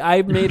about it.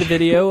 I made a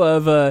video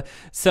of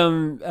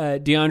some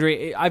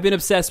DeAndre. I've been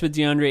obsessed with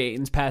DeAndre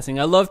Ayton's passing.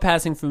 I love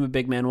passing from a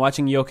big man.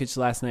 Watching Jokic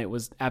last night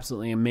was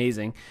absolutely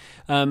amazing.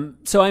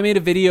 So I made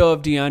a video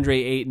of DeAndre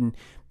Ayton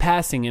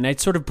passing, and I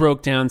sort of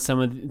broke down some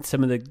of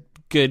the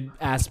good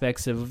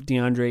aspects of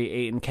DeAndre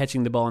Ayton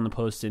catching the ball in the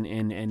post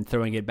and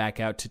throwing it back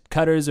out to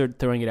cutters or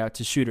throwing it out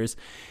to shooters.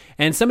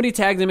 And somebody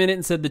tagged him in it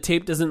and said the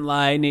tape doesn't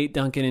lie, Nate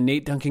Duncan, and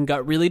Nate Duncan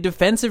got really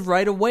defensive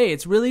right away.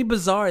 It's really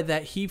bizarre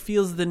that he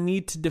feels the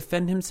need to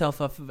defend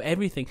himself off of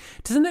everything.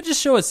 Doesn't that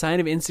just show a sign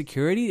of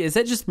insecurity? Is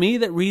that just me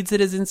that reads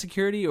it as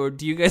insecurity, or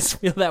do you guys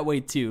feel that way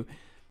too?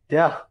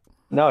 Yeah.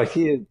 No,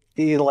 he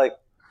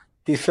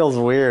feels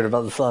weird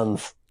about the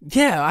Suns.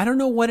 Yeah, I don't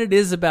know what it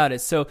is about it.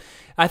 So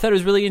I thought it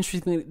was really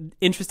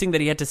interesting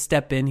that he had to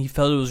step in. He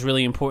felt it was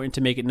really important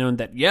to make it known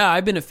that, yeah,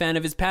 I've been a fan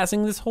of his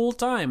passing this whole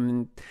time.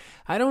 And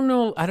I don't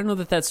know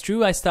that that's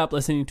true. I stopped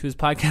listening to his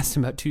podcast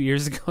about 2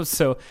 years ago,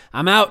 so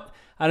I'm out.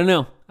 I don't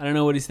know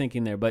what he's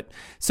thinking there. But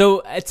so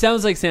it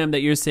sounds like, Sam,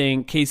 that you're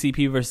saying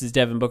KCP versus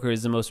Devin Booker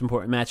is the most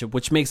important matchup,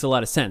 which makes a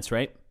lot of sense,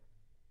 right?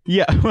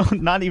 Yeah, well,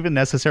 not even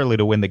necessarily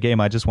to win the game.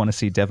 I just want to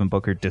see Devin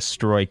Booker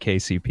destroy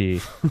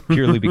KCP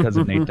purely because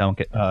of Nate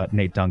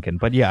Duncan.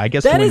 But yeah, I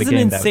guess that to win is the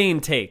game, an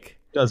insane take.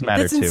 Does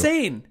matter That's too.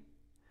 insane.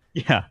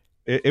 Yeah,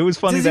 it was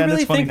funny Does then. he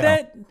really It's funny think now.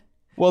 that?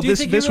 Well, Do you this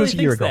think he really was a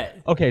year thinks ago.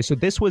 that? Okay, so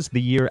this was the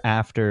year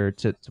after.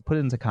 To put it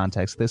into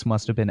context, this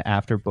must have been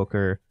after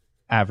Booker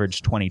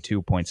averaged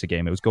 22 points a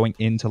game. It was going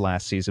into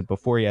last season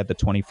before he had the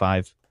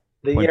 25.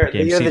 The year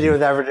that he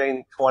was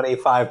averaging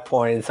 25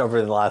 points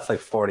over the last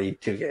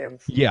 42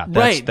 games. Yeah,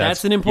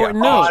 That's an important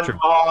note.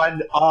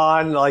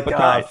 On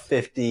guys,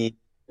 56%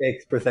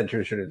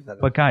 true shooting percentage.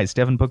 But guys,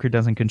 Devin Booker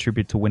doesn't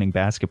contribute to winning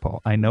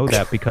basketball. I know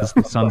that because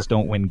the Suns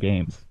don't win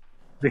games.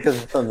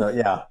 Because the Suns,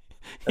 yeah.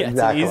 Yeah, Exactly.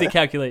 it's an easy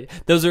calculate.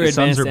 Those are The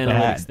Suns advanced are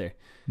analytics bad. there.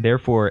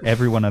 Therefore,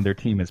 everyone on their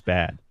team is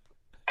bad.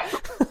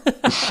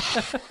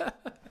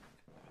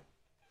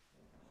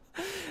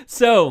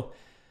 So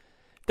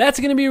that's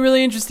going to be a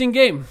really interesting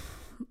game.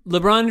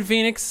 LeBron and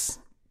Phoenix.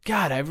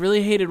 God, I've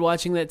really hated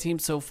watching that team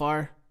so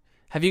far.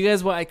 Have you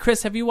guys,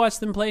 Chris, have you watched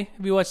them play?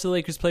 Have you watched the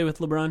Lakers play with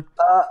LeBron?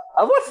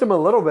 I watched them a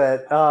little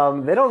bit.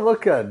 They don't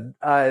look good.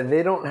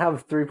 They don't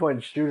have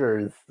 3-point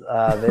shooters.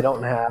 They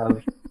don't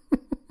have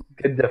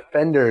good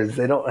defenders.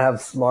 They don't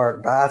have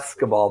smart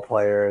basketball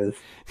players.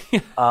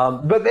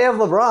 But they have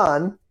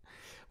LeBron.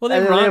 Well,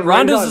 then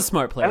Rondo's a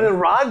smart player. And then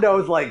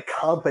Rondo's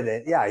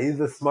competent. Yeah, he's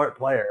a smart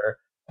player.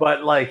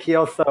 But he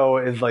also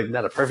is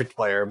not a perfect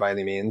player by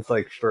any means,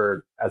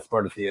 for as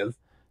smart as he is.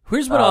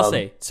 Here's what I'll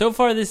say. So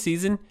far this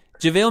season,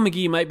 JaVale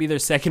McGee might be their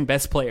second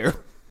best player.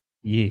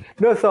 Yeah.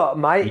 No, so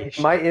my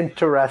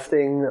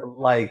interesting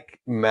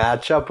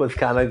matchup was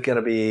kind of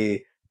gonna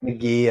be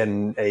McGee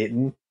and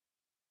Ayton.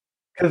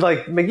 Because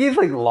McGee's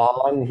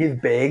long, he's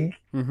big.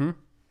 Mm-hmm.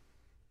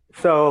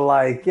 So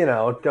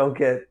don't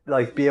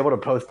get be able to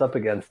post up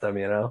against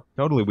him,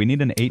 Totally. We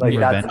need an Ayton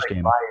revenge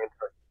game.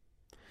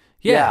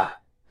 Yeah.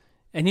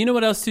 And you know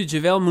what else, too?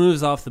 JaVale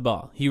moves off the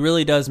ball. He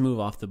really does move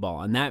off the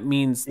ball. And that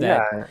means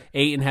that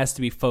Ayton has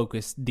to be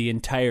focused the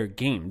entire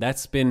game.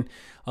 That's been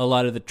a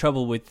lot of the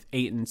trouble with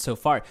Ayton so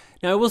far.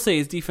 Now, I will say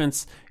his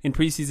defense in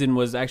preseason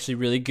was actually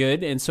really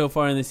good. And so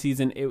far in the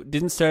season, it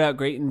didn't start out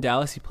great in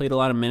Dallas. He played a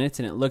lot of minutes,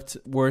 and it looked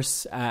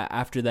worse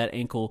after that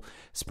ankle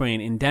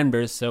sprain in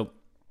Denver. So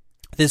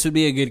this would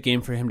be a good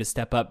game for him to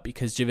step up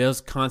because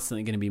JaVale's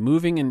constantly going to be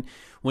moving. And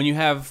when you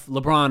have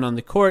LeBron on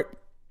the court,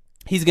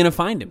 he's going to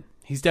find him.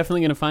 He's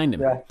definitely going to find him.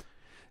 Yeah.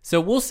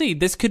 So we'll see.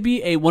 This could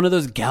be one of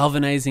those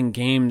galvanizing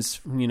games,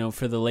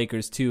 for the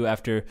Lakers too.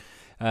 After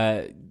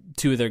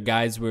Two of their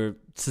guys were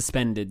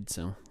suspended,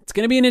 so it's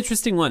going to be an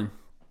interesting one.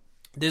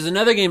 There's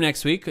another game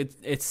next week.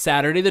 It's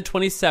Saturday the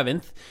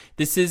 27th.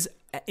 This is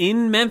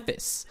in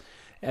Memphis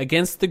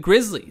against the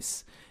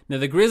Grizzlies. Now,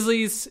 the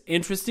Grizzlies,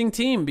 interesting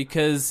team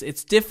because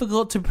it's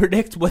difficult to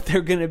predict what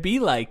they're going to be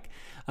like.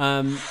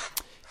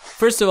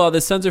 First of all,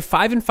 the Suns are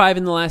 5-5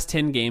 in the last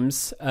 10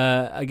 games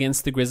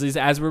against the Grizzlies.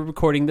 As we're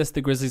recording this,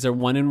 the Grizzlies are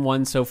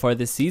 1-1 so far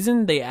this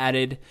season. They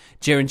added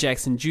Jaren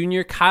Jackson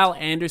Jr., Kyle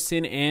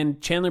Anderson,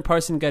 and Chandler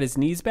Parsons got his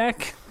knees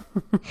back.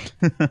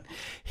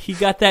 He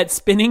got that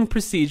spinning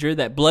procedure,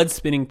 that blood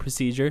spinning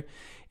procedure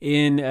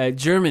in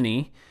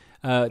Germany.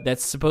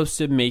 That's supposed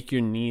to make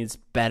your knees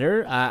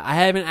better. I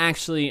haven't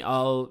actually,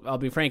 I'll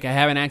be frank, I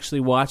haven't actually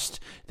watched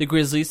the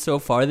Grizzlies so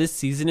far this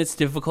season. It's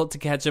difficult to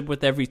catch up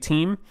with every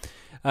team.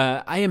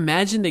 I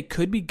imagine they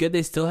could be good.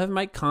 They still have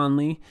Mike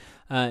Conley.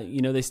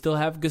 They still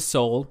have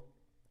Gasol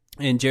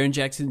and Jaren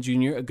Jackson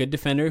Jr., a good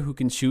defender who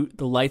can shoot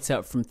the lights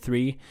out from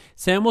three.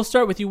 Sam, we'll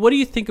start with you. What do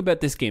you think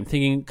about this game,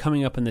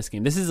 coming up in this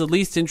game? This is the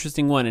least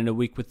interesting one in a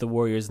week with the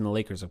Warriors and the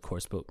Lakers, of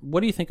course, but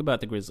what do you think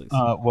about the Grizzlies?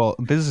 Well,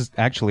 this is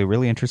actually a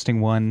really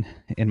interesting one,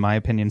 in my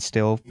opinion,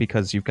 still,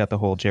 because you've got the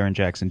whole Jaren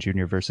Jackson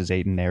Jr. versus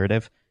Ayton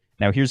narrative.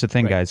 Now, here's the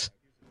thing, guys.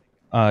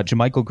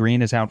 JaMychal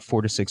Green is out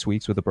 4 to 6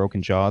 weeks with a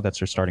broken jaw. That's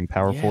their starting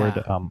power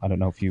forward. I don't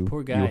know if you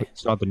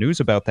saw the news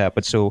about that,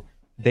 but so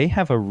they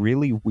have a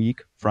really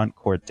weak front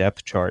court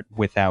depth chart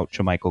without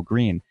JaMychal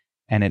Green.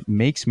 And it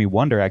makes me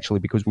wonder, actually,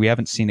 because we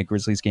haven't seen a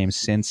Grizzlies game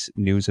since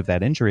news of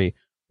that injury.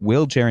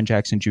 Will Jaren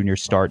Jackson Jr.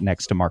 start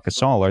next to Marc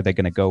Gasol? Are they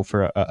going to go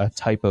for a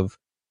type of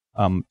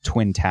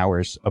Twin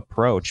Towers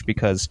approach?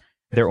 Because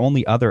their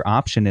only other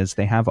option is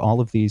they have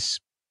all of these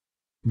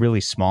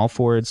really small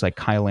forwards like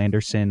Kyle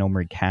Anderson,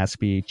 Omri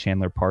Caspi,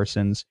 Chandler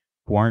Parsons,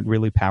 who aren't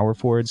really power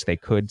forwards. They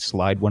could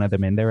slide one of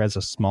them in there as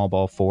a small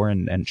ball four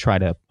and try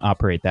to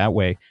operate that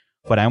way.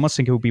 But I almost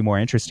think it would be more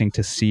interesting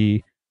to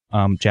see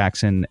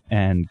Jackson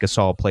and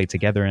Gasol play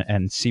together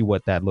and see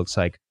what that looks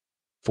like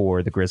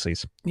for the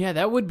Grizzlies. Yeah,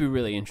 that would be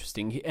really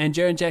interesting. And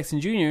Jaren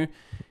Jackson Jr.,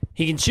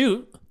 he can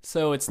shoot,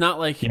 so it's not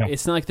like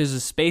there's a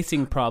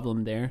spacing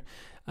problem there.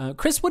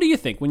 Chris, what do you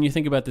think when you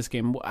think about this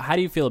game? How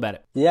do you feel about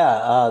it?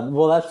 Yeah,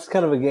 well, that's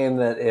kind of a game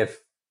that if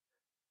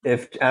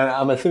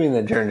I'm assuming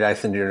that Jaren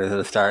Jackson Jr. is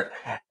going to start,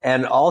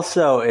 and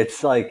also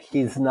it's like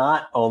he's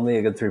not only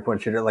a good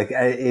 3-point shooter. Like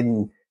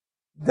in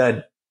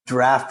the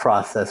draft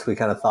process, we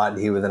kind of thought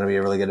he was going to be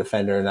a really good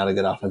defender and not a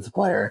good offensive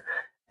player,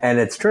 and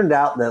it's turned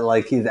out that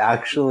like he's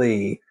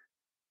actually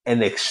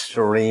an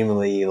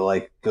extremely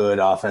like good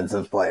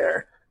offensive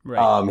player.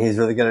 Right. He's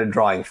really good at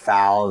drawing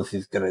fouls.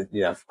 He's good at,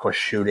 of course,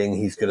 shooting.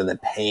 He's good in the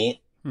paint.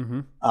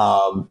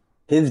 Mm-hmm.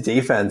 His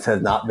defense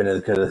has not been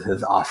as good as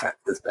his offense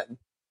has been.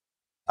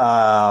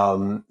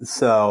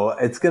 So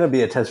it's going to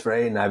be a test for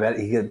Ayton. I bet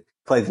he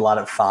plays a lot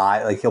at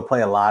 5. Like he'll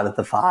play a lot at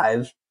the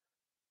 5.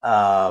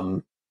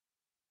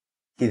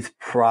 He's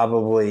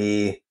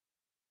probably,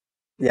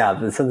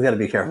 the Suns got to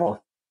be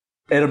careful.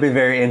 It'll be a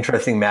very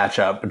interesting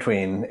matchup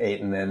between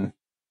Ayton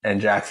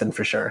and Jackson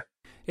for sure.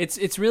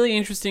 It's really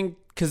interesting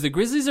because the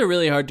Grizzlies are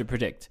really hard to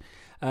predict.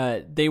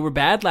 They were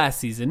bad last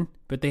season,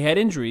 but they had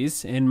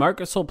injuries, and Marc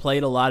Gasol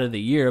played a lot of the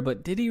year,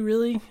 but did he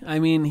really? I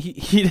mean,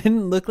 he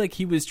didn't look like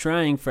he was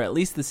trying for at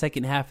least the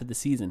second half of the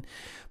season.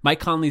 Mike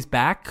Conley's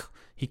back.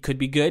 He could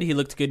be good. He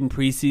looked good in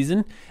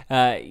preseason,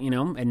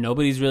 and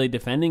nobody's really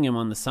defending him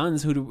on the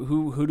Suns. Who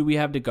do we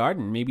have to guard?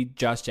 And maybe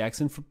Josh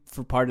Jackson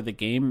for part of the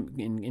game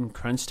in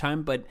crunch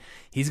time, but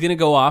he's going to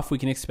go off, we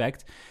can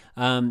expect.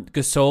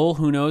 Gasol,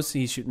 who knows?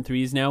 He's shooting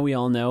threes now. We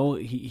all know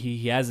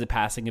he has the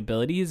passing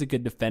ability. He's a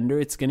good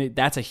defender.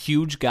 That's a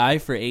huge guy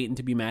for Ayton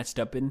to be matched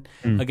up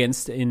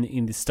against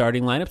in the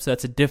starting lineup. So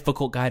that's a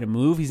difficult guy to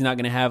move. He's not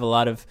going to have a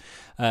lot of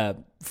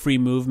free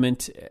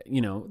movement,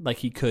 like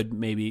he could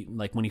maybe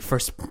like when he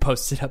first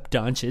posted up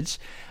Doncic.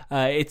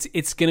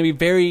 It's going to be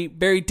very,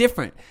 very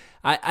different.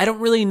 I don't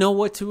really know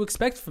what to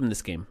expect from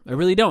this game. I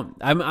really don't.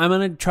 I'm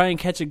going to try and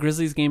catch a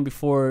Grizzlies game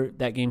before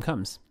that game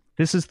comes.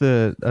 This is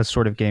a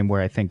sort of game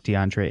where I think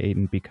DeAndre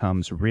Ayton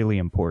becomes really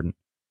important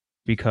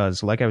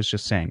because, like I was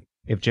just saying,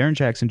 if Jaren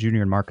Jackson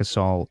Jr. and Marc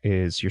Gasol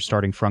is your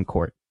starting front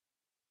court,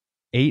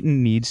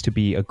 Ayton needs to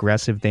be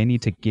aggressive. They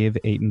need to give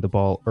Ayton the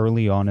ball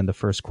early on in the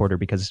first quarter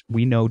because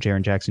we know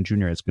Jaren Jackson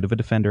Jr., as good of a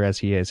defender as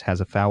he is,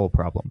 has a foul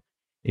problem.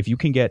 If you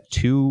can get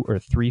 2 or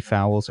 3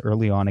 fouls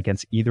early on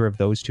against either of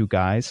those two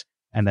guys,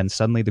 and then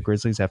suddenly the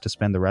Grizzlies have to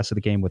spend the rest of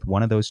the game with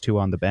one of those two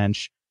on the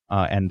bench,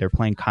 and they're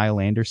playing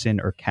Kyle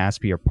Anderson or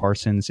Caspi or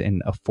Parsons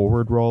in a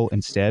forward role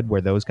instead, where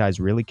those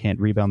guys really can't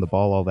rebound the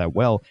ball all that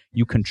well,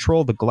 you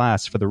control the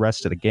glass for the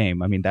rest of the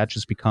game. I mean, that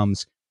just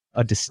becomes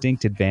a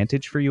distinct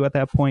advantage for you at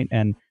that point.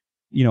 And,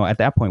 at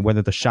that point,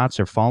 whether the shots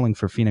are falling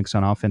for Phoenix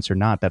on offense or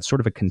not, that's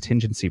sort of a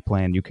contingency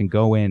plan. You can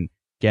go in,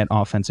 get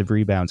offensive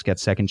rebounds, get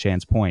second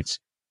chance points.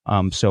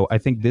 So I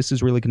think this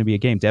is really going to be a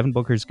game. Devin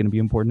Booker is going to be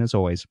important as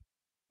always,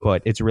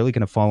 but it's really going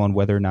to fall on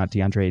whether or not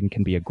DeAndre Ayton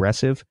can be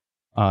aggressive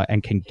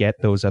and can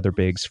get those other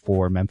bigs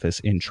for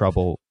Memphis in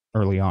trouble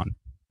early on.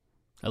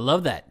 I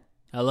love that.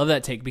 I love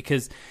that take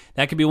because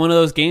that could be one of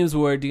those games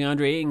where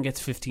DeAndre Ayton gets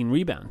 15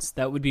 rebounds.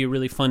 That would be a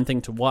really fun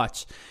thing to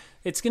watch.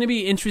 It's going to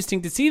be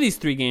interesting to see these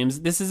 3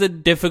 games. This is a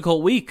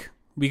difficult week.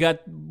 We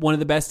got one of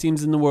the best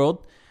teams in the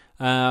world.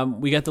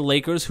 We got the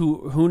Lakers,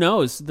 who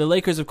knows? The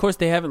Lakers, of course,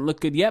 they haven't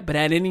looked good yet, but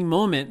at any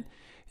moment,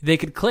 they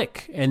could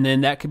click, and then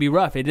that could be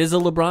rough. It is a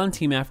LeBron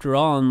team after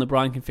all, and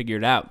LeBron can figure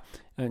it out.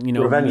 Revenge me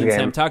and game.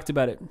 Sam talked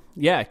about it.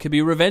 Yeah, it could be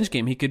a revenge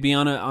game. He could be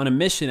on a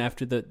mission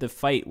after the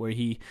fight where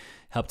he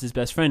helped his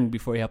best friend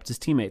before he helped his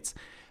teammates.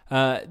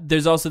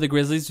 There's also the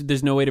Grizzlies.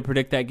 There's no way to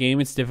predict that game.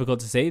 It's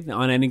difficult to say.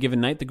 On any given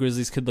night, the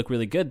Grizzlies could look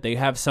really good. They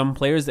have some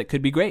players that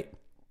could be great.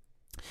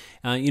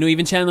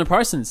 Even Chandler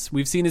Parsons,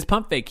 we've seen his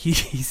pump fake. He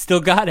still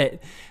got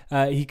it.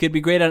 He could be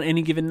great on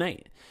any given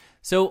night.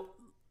 So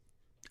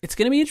it's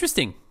going to be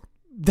interesting.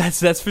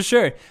 That's for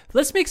sure.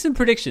 Let's make some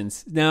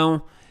predictions.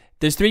 Now,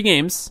 there's 3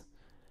 games.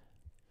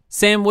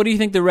 Sam, what do you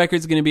think the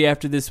record's going to be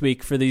after this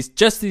week for these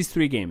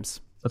 3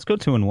 games? Let's go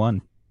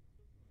 2-1.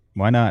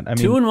 Why not?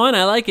 2-1,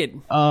 I like it.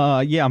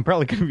 Yeah, I'm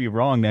probably going to be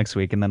wrong next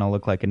week, and then I'll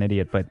look like an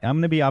idiot. But I'm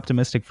going to be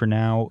optimistic for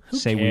now. Who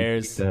Say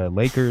cares? we beat the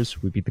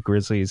Lakers, we beat the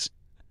Grizzlies.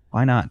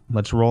 Why not?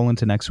 Let's roll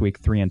into next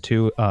week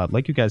 3-2.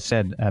 Like you guys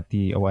said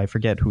I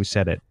forget who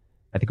said it.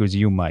 I think it was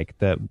you, Mike,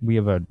 that we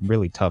have a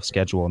really tough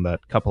schedule in the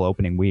couple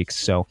opening weeks.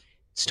 So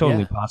it's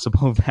totally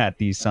possible that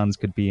these Suns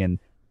could be in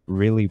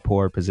really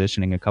poor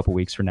positioning a couple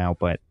weeks from now.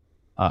 But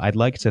I'd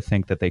like to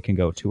think that they can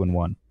go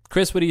 2-1.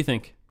 Chris, what do you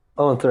think?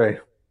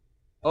 0-3.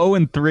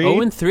 0-3?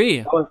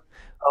 0-3. Oh,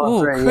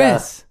 0-3,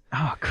 Chris.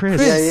 Yeah. Oh,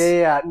 Chris.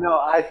 Yeah. No,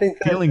 I think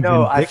that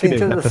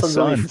the Suns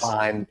will be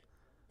fine.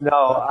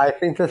 No, I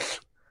think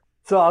this.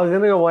 So I was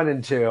gonna go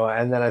 1-2,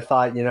 and then I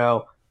thought,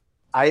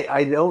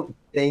 I don't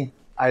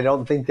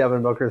think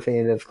Devin Booker's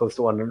hand is close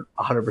to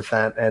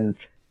 100%,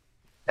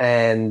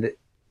 and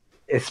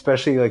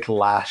especially like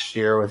last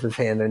year with his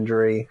hand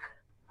injury,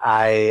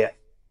 I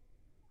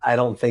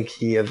don't think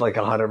he is like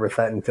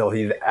 100% until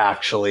he's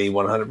actually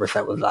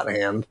 100% with that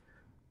hand.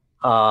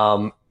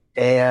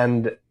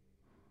 And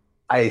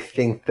I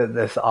think that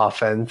this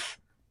offense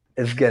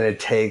is gonna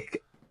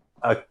take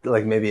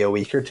maybe a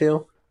week or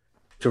 2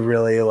 to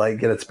really like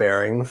get its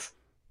bearings.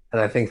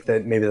 And I think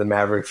that maybe the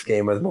Mavericks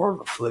game was more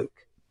of a fluke.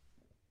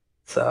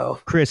 So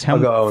Chris, I'll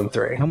go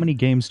 0-3. How many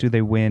games do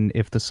they win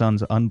if the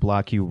Suns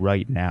unblock you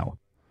right now?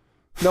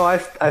 No, I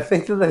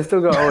think that they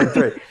still go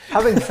 0-3.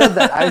 Having said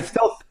that, I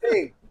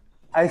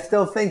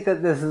still think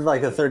that this is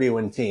like a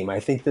 30-win team.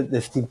 I think that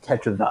this team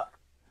catches up.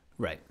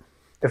 Right.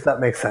 If that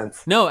makes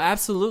sense. No,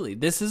 absolutely.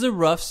 This is a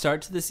rough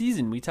start to the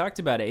season. We talked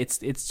about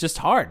it. It's just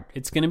hard.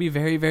 It's going to be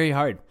very, very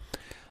hard.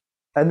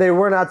 And they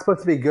were not supposed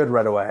to be good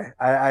right away.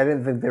 I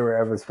didn't think they were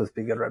ever supposed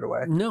to be good right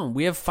away. No,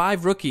 we have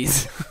 5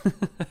 rookies.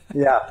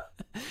 Yeah.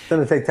 It's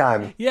going to take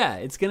time. Yeah,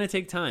 it's going to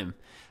take time.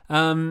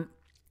 I'm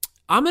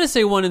going to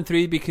say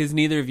 1-3 because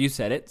neither of you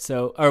said it.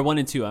 So, or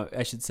 1-2,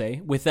 I should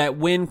say. With that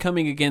win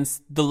coming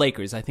against the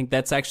Lakers, I think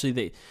that's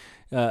actually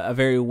a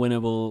very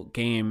winnable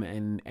game,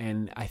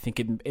 and I think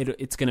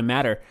it's going to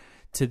matter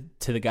to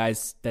the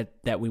guys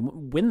that we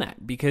win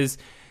that, because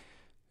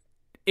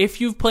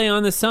if you play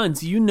on the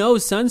Suns,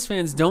 Suns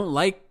fans don't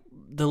like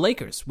the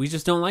Lakers. We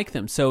just don't like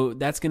them. So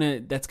that's gonna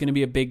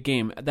be a big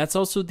game. That's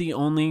also the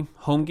only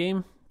home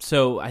game,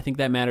 so I think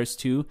that matters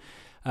too.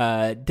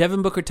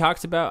 Devin Booker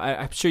talked about,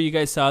 I'm sure you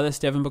guys saw this,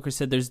 Devin Booker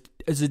said there's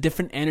a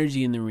different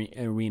energy in the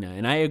arena,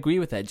 and I agree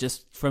with that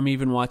just from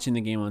even watching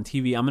the game on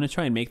TV. I'm going to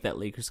try and make that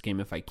Lakers game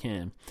if I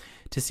can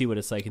to see what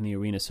it's like in the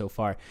arena so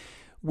far.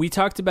 We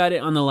talked about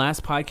it on the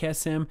last podcast,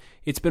 Sam.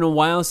 It's been a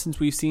while since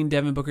we've seen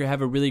Devin Booker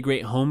have a really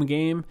great home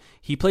game.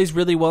 He plays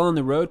really well on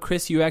the road.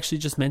 Chris, you actually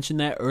just mentioned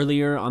that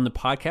earlier on the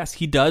podcast.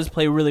 He does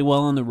play really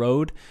well on the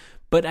road,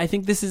 but I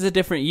think this is a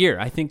different year.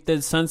 I think the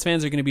Suns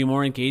fans are going to be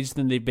more engaged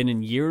than they've been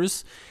in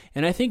years,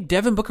 and I think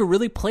Devin Booker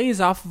really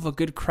plays off of a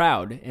good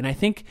crowd. And I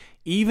think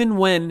even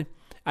when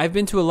I've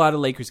been to a lot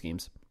of Lakers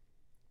games,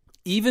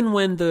 even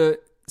when the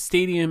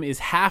stadium is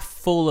half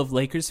full of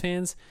Lakers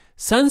fans,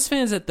 Suns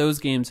fans at those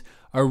games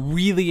are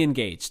really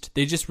engaged.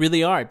 They just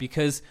really are,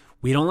 because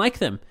we don't like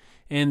them.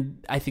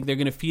 And I think they're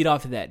going to feed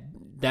off of that.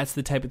 That's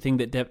the type of thing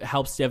that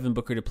helps Devin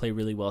Booker to play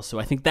really well. So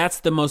I think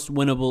that's the most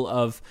winnable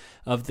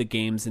of the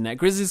games. And that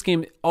Grizzlies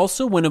game,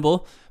 also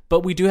winnable,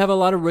 but we do have a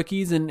lot of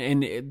rookies, and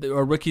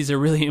our rookies are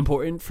really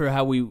important for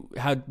how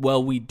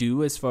well we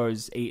do as far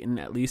as Ayton,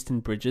 at least in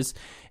Bridges.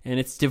 And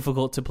it's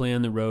difficult to play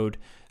on the road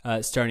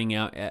starting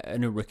out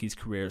in a rookie's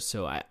career.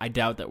 So I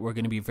doubt that we're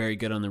going to be very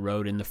good on the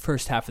road in the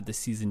first half of the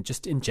season,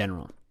 just in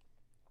general.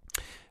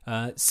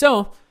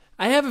 So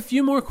I have a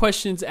few more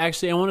questions.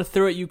 Actually, I want to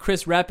throw at you,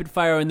 Chris, rapid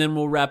fire, and then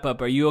we'll wrap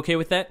up. Are you okay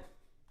with that?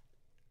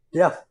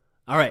 Yeah.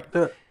 All right.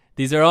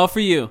 These are all for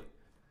you.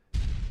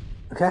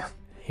 Okay.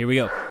 Here we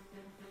go.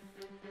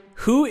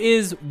 Who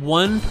is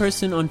one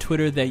person on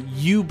Twitter that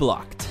you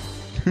blocked?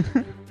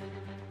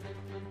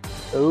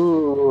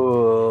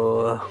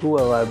 Ooh, who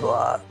will I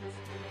block?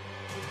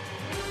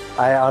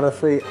 I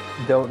honestly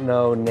don't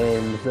know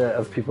names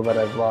of people that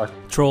I've blocked.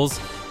 Trolls?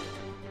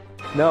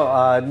 No,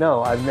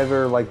 I've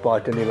never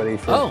blocked anybody.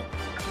 Oh,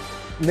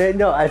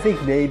 No, I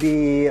think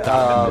maybe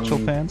Donovan Mitchell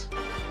fans?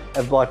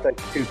 I've blocked like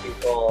 2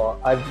 people.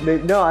 I've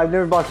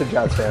never blocked a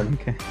Jazz fan.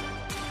 Okay.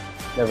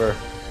 Never.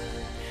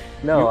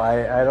 No,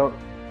 I don't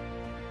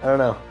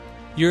know.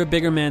 You're a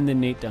bigger man than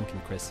Nate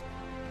Duncan, Chris.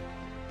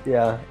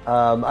 Yeah.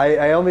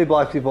 I only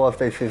block people if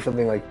they say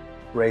something like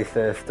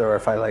racist or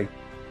if I like.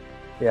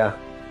 Yeah.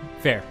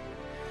 Fair.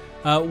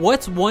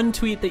 What's one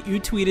tweet that you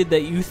tweeted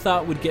that you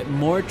thought would get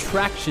more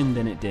traction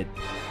than it did?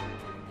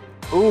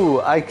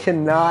 Ooh, I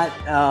cannot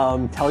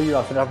tell you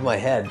off the top of my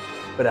head,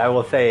 but I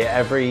will say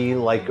every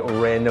like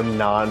random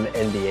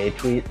non-NBA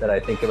tweet that I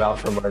think about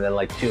for more than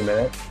like 2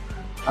 minutes,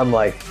 I'm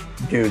like,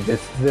 dude,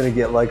 this is gonna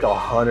get like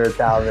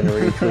 100,000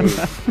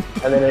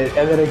 retweets, and then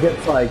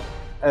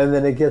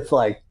it gets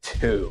like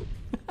 2,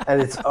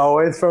 and it's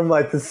always from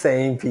like the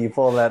same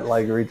people that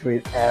like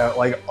retweet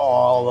like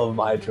all of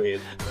my tweets.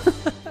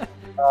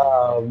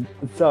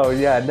 So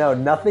yeah, no,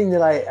 nothing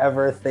that I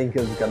ever think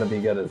is gonna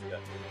be good is good.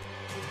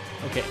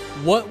 Okay,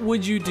 what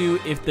would you do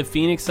if the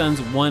Phoenix Suns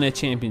won a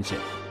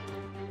championship?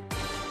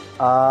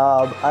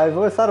 I've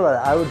always thought about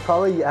it. I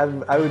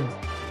would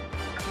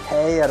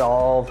pay at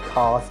all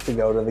costs to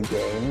go to the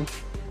game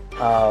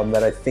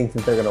that I think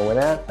that they're going to win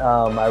at.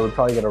 I would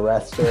probably get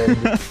arrested.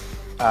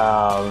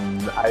 I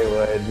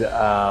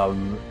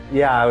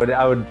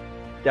would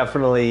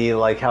definitely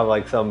like have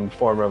like some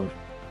form of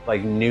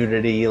like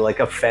nudity, like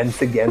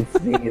offense against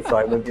me. So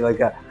I would be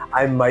like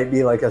I might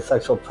be like a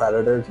sexual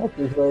predator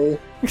technically.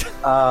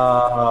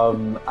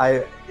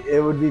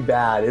 It would be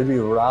bad. It would be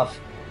rough.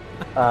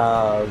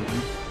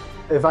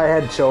 If I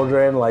had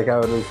children, like I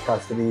would lose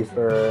custody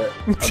for a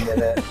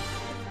minute.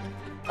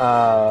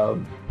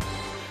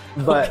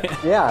 But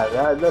Okay.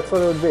 yeah, that's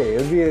what it would be.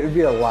 It would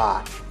be a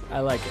lot.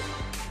 I like it.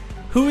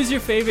 Who is your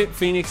favorite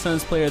Phoenix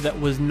Suns player that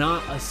was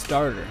not a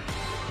starter?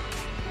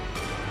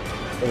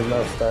 There's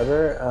no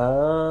starter.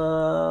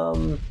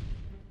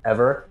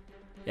 Ever.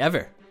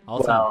 Ever. All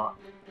time. Well,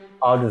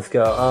 I'll just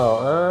go.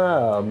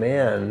 Oh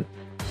man.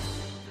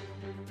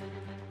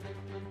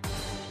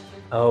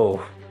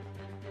 Oh,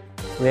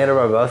 Leandro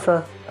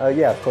Barbosa?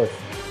 Yeah, of course.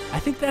 I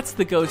think that's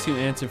the go-to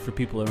answer for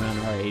people around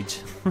our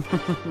age.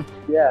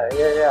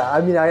 Yeah. I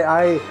mean,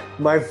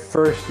 my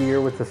first year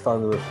with the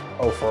Suns was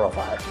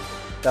 04-05.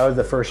 That was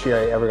the first year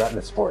I ever got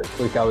into sports.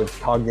 Like I was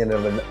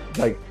cognitive and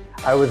like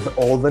I was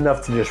old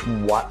enough to just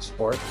watch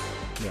sports.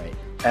 Right.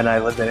 And I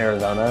lived in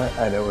Arizona,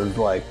 and it was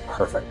like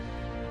perfect.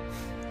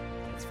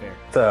 That's fair.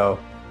 So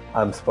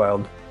I'm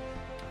spoiled.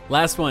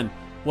 Last one.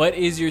 What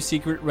is your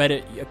secret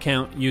Reddit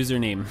account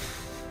username?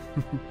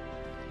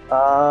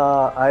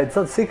 It's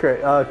not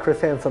secret. Chris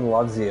Hansen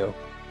loves you.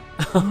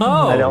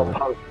 Oh. I don't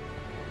post.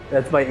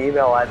 That's my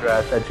email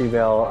address at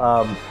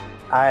Gmail.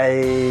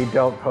 I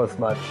don't post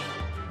much.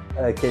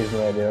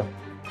 Occasionally I do.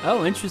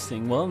 Oh,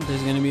 interesting. Well,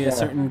 there's going to be a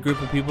certain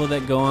group of people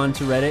that go on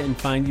to Reddit and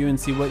find you and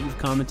see what you've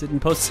commented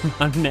and posted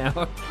on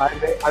now.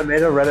 I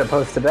made a Reddit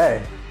post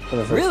today for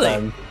the first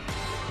time.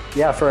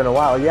 Yeah, for a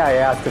while. Yeah, I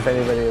asked if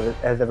anybody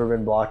has ever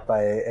been blocked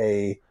by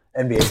a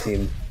NBA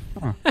team.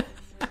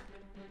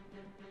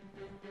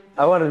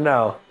 I want to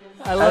know.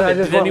 I love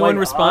it. Did anyone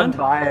respond?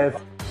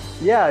 Unbiased.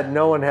 Yeah,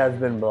 no one has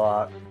been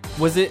blocked.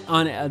 Was it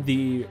on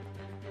the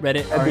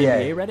Reddit, NBA.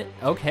 NBA Reddit?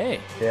 Okay.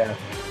 Yeah.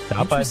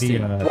 Not by the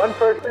One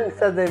person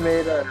said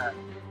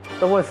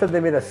someone said they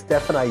made a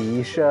Steph and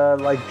Ayesha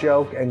like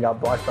joke and got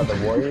blocked by the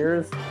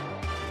Warriors.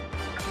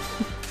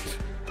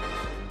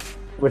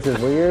 Which is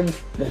weird.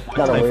 It's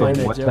kind of I weird. find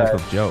that what joke. type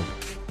of joke?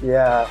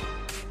 Yeah.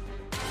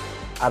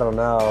 I don't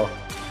know.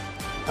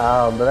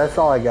 But that's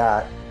all I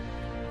got.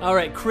 All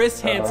right,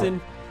 Chris Hansen,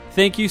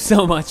 thank you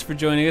so much for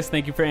joining us.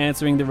 Thank you for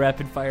answering the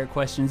rapid fire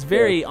questions.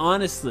 Very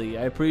honestly,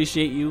 I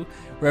appreciate you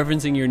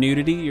referencing your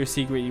nudity, your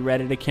secret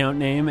Reddit account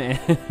name,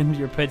 and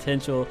your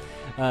potential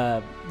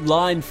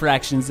law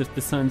infractions if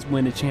the Suns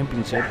win a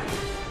championship.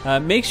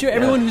 Make sure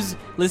everyone who's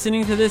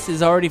listening to this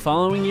is already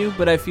following you,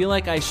 but I feel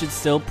like I should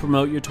still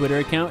promote your Twitter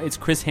account. It's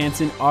Chris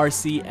Hansen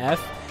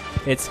RCF.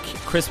 It's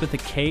Chris with a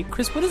K.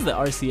 Chris, what does the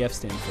RCF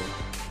stand for?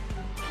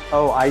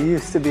 Oh, I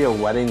used to be a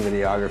wedding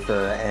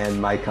videographer, and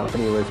my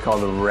company was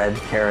called Red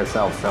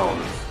Carousel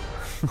Films.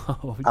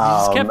 Oh, you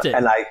just kept it.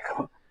 And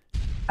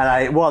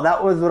I well,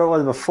 that was what it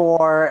was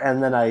before,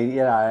 and then I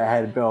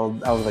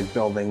was like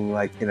building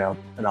like,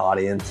 an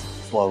audience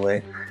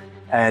slowly.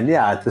 And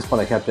yeah, at this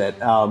point I kept it.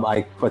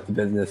 I quit the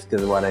business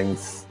because the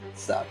weddings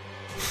suck.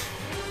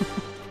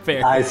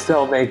 Fair. I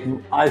still make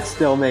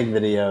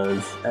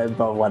videos,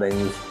 but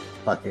weddings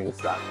fucking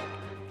suck.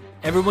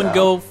 Everyone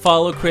go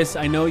follow Chris.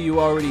 I know you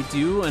already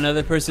do.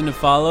 Another person to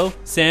follow.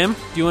 Sam,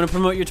 do you want to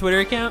promote your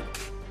Twitter account?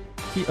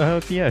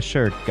 Yeah,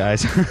 sure,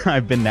 guys.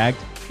 I've been nagged.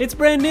 It's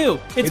brand new.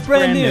 It's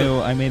brand new.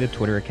 I made a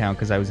Twitter account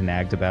because I was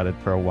nagged about it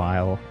for a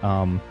while.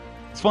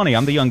 It's funny,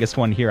 I'm the youngest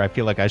one here. I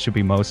feel like I should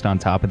be most on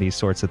top of these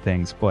sorts of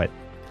things, but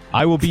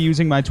I will be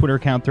using my Twitter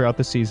account throughout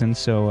the season,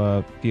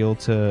 so feel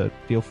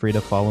free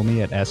to follow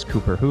me at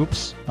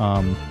SCooperHoops.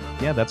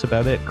 Yeah, that's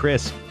about it.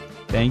 Chris,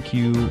 thank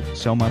you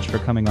so much for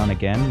coming on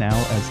again now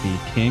as the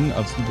king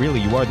of...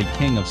 Really, you are the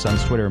king of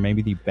Suns Twitter,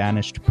 maybe the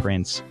banished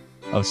prince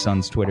of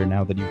Suns Twitter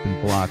now that you've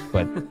been blocked.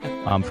 But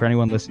for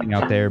anyone listening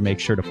out there, make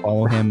sure to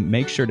follow him.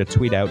 Make sure to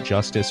tweet out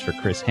justice for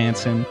Chris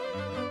Hansen,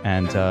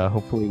 and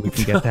hopefully we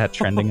can get that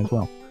trending as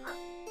well.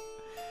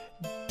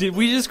 Did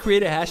we just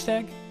create a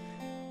hashtag?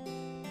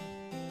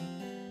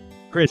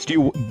 Chris,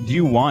 do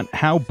you want,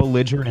 how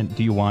belligerent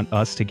do you want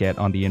us to get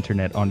on the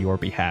internet on your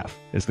behalf,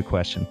 is the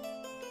question.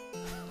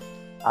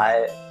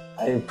 I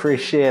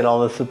appreciate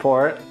all the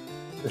support,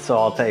 so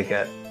I'll take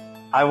it.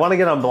 I want to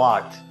get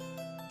unblocked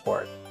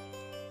for it.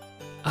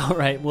 All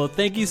right. Well,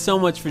 thank you so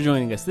much for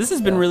joining us. This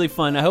has been really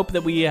fun. I hope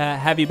that we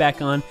have you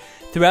back on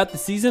throughout the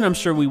season. I'm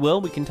sure we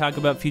will. We can talk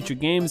about future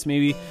games.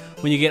 Maybe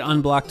when you get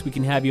unblocked, we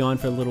can have you on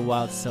for a little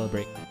while to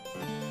celebrate.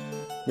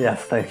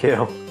 Yes, thank you.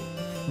 No problem.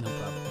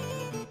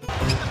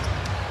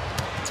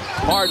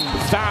 Harden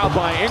fouled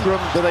by Ingram.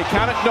 Do they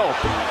count it? No.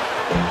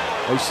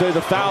 They say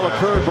the foul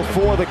occurred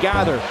before the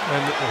gather.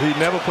 And he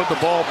never put the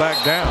ball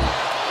back down.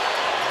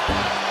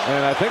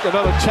 And I think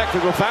another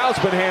technical foul's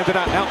been handed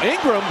out. Now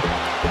Ingram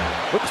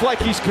looks like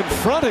he's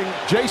confronting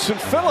Jason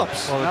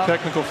Phillips. Well, the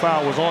technical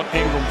foul was on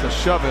Ingram for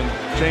shoving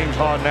James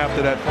Harden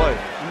after that play.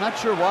 I'm not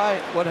sure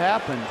what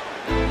happened.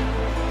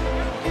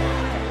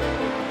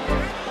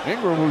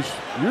 Ingram, who's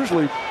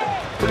usually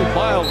pretty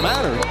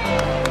mild-mannered,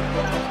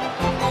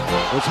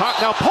 was hot.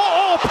 Now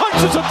Paul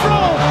punches a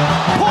throw.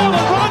 Paul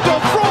and Rondo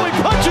throwing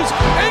punches.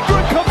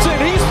 Ingram comes in.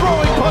 He's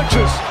throwing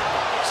punches.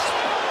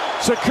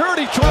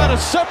 Security trying to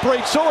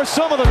separate. So are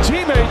some of the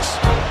teammates.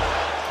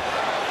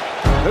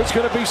 There's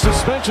going to be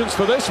suspensions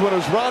for this one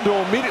as Rondo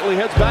immediately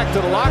heads back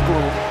to the locker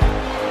room.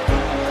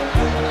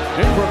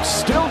 Ingram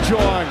still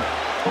jawing.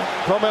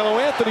 Carmelo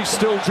Anthony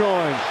still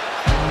jawing.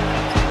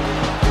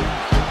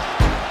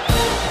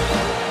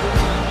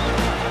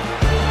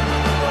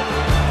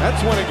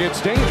 That's when it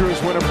gets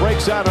dangerous, when it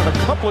breaks out in a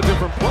couple of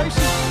different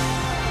places.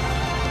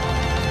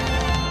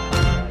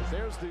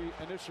 There's the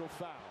initial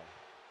foul.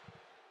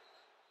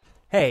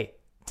 Hey,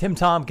 Tim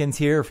Tompkins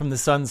here from the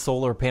Sun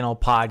Solar Panel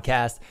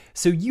Podcast.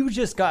 So you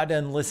just got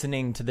done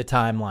listening to the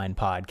Timeline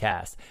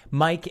Podcast.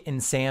 Mike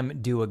and Sam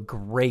do a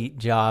great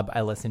job.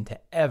 I listen to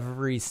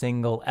every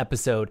single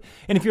episode.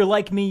 And if you're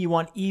like me, you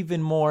want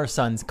even more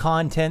Suns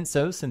content.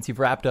 So since you've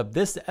wrapped up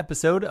this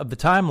episode of the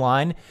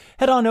Timeline,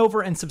 head on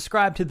over and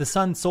subscribe to the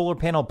Sun Solar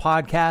Panel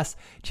Podcast.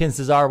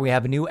 Chances are we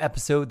have a new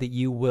episode that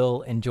you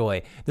will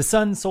enjoy. The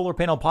Sun Solar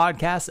Panel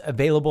Podcast,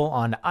 available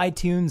on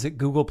iTunes,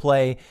 Google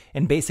Play,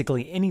 and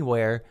basically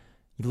anywhere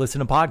you listen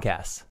to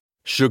podcasts.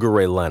 Sugar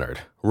Ray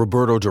Leonard,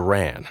 Roberto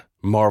Duran,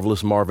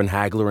 Marvelous Marvin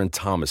Hagler, and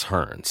Thomas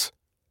Hearns.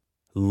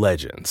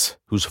 Legends,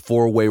 whose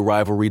four-way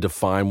rivalry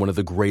defined one of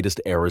the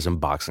greatest eras in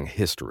boxing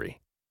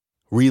history.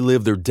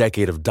 Relive their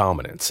decade of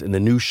dominance in the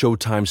new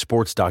Showtime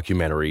sports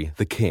documentary,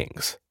 The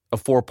Kings, a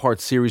 4-part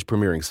series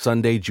premiering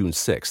Sunday, June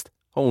 6th,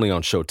 only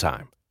on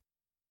Showtime.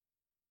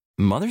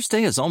 Mother's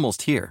Day is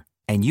almost here,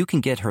 and you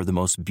can get her the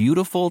most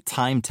beautiful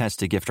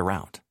time-tested gift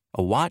around,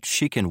 a watch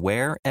she can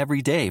wear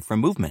every day from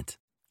Movement.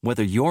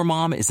 Whether your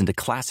mom is into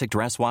classic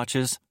dress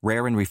watches,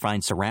 rare and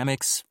refined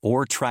ceramics,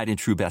 or tried and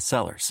true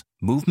bestsellers,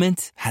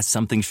 Movement has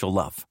something she'll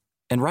love.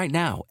 And right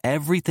now,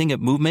 everything at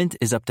Movement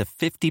is up to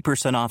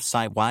 50% off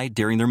site-wide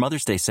during their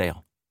Mother's Day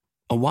sale.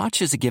 A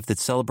watch is a gift that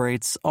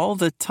celebrates all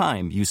the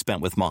time you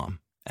spent with mom.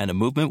 And a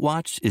Movement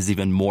watch is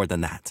even more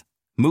than that.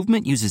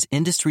 Movement uses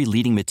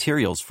industry-leading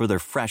materials for their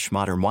fresh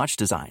modern watch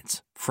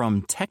designs,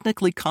 from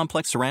technically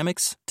complex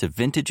ceramics to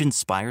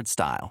vintage-inspired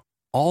style.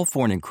 All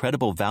for an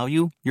incredible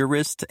value your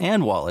wrist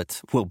and wallet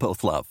will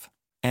both love.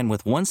 And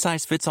with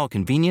one-size-fits-all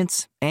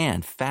convenience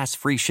and fast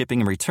free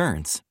shipping and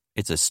returns,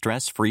 it's a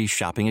stress-free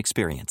shopping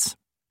experience.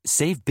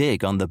 Save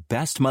big on the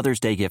best Mother's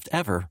Day gift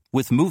ever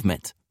with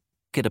Movement.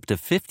 Get up to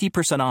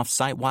 50% off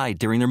site-wide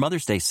during their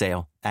Mother's Day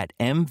sale at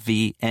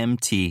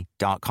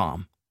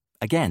MVMT.com.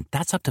 Again,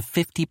 that's up to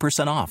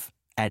 50% off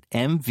at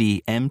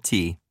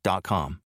MVMT.com.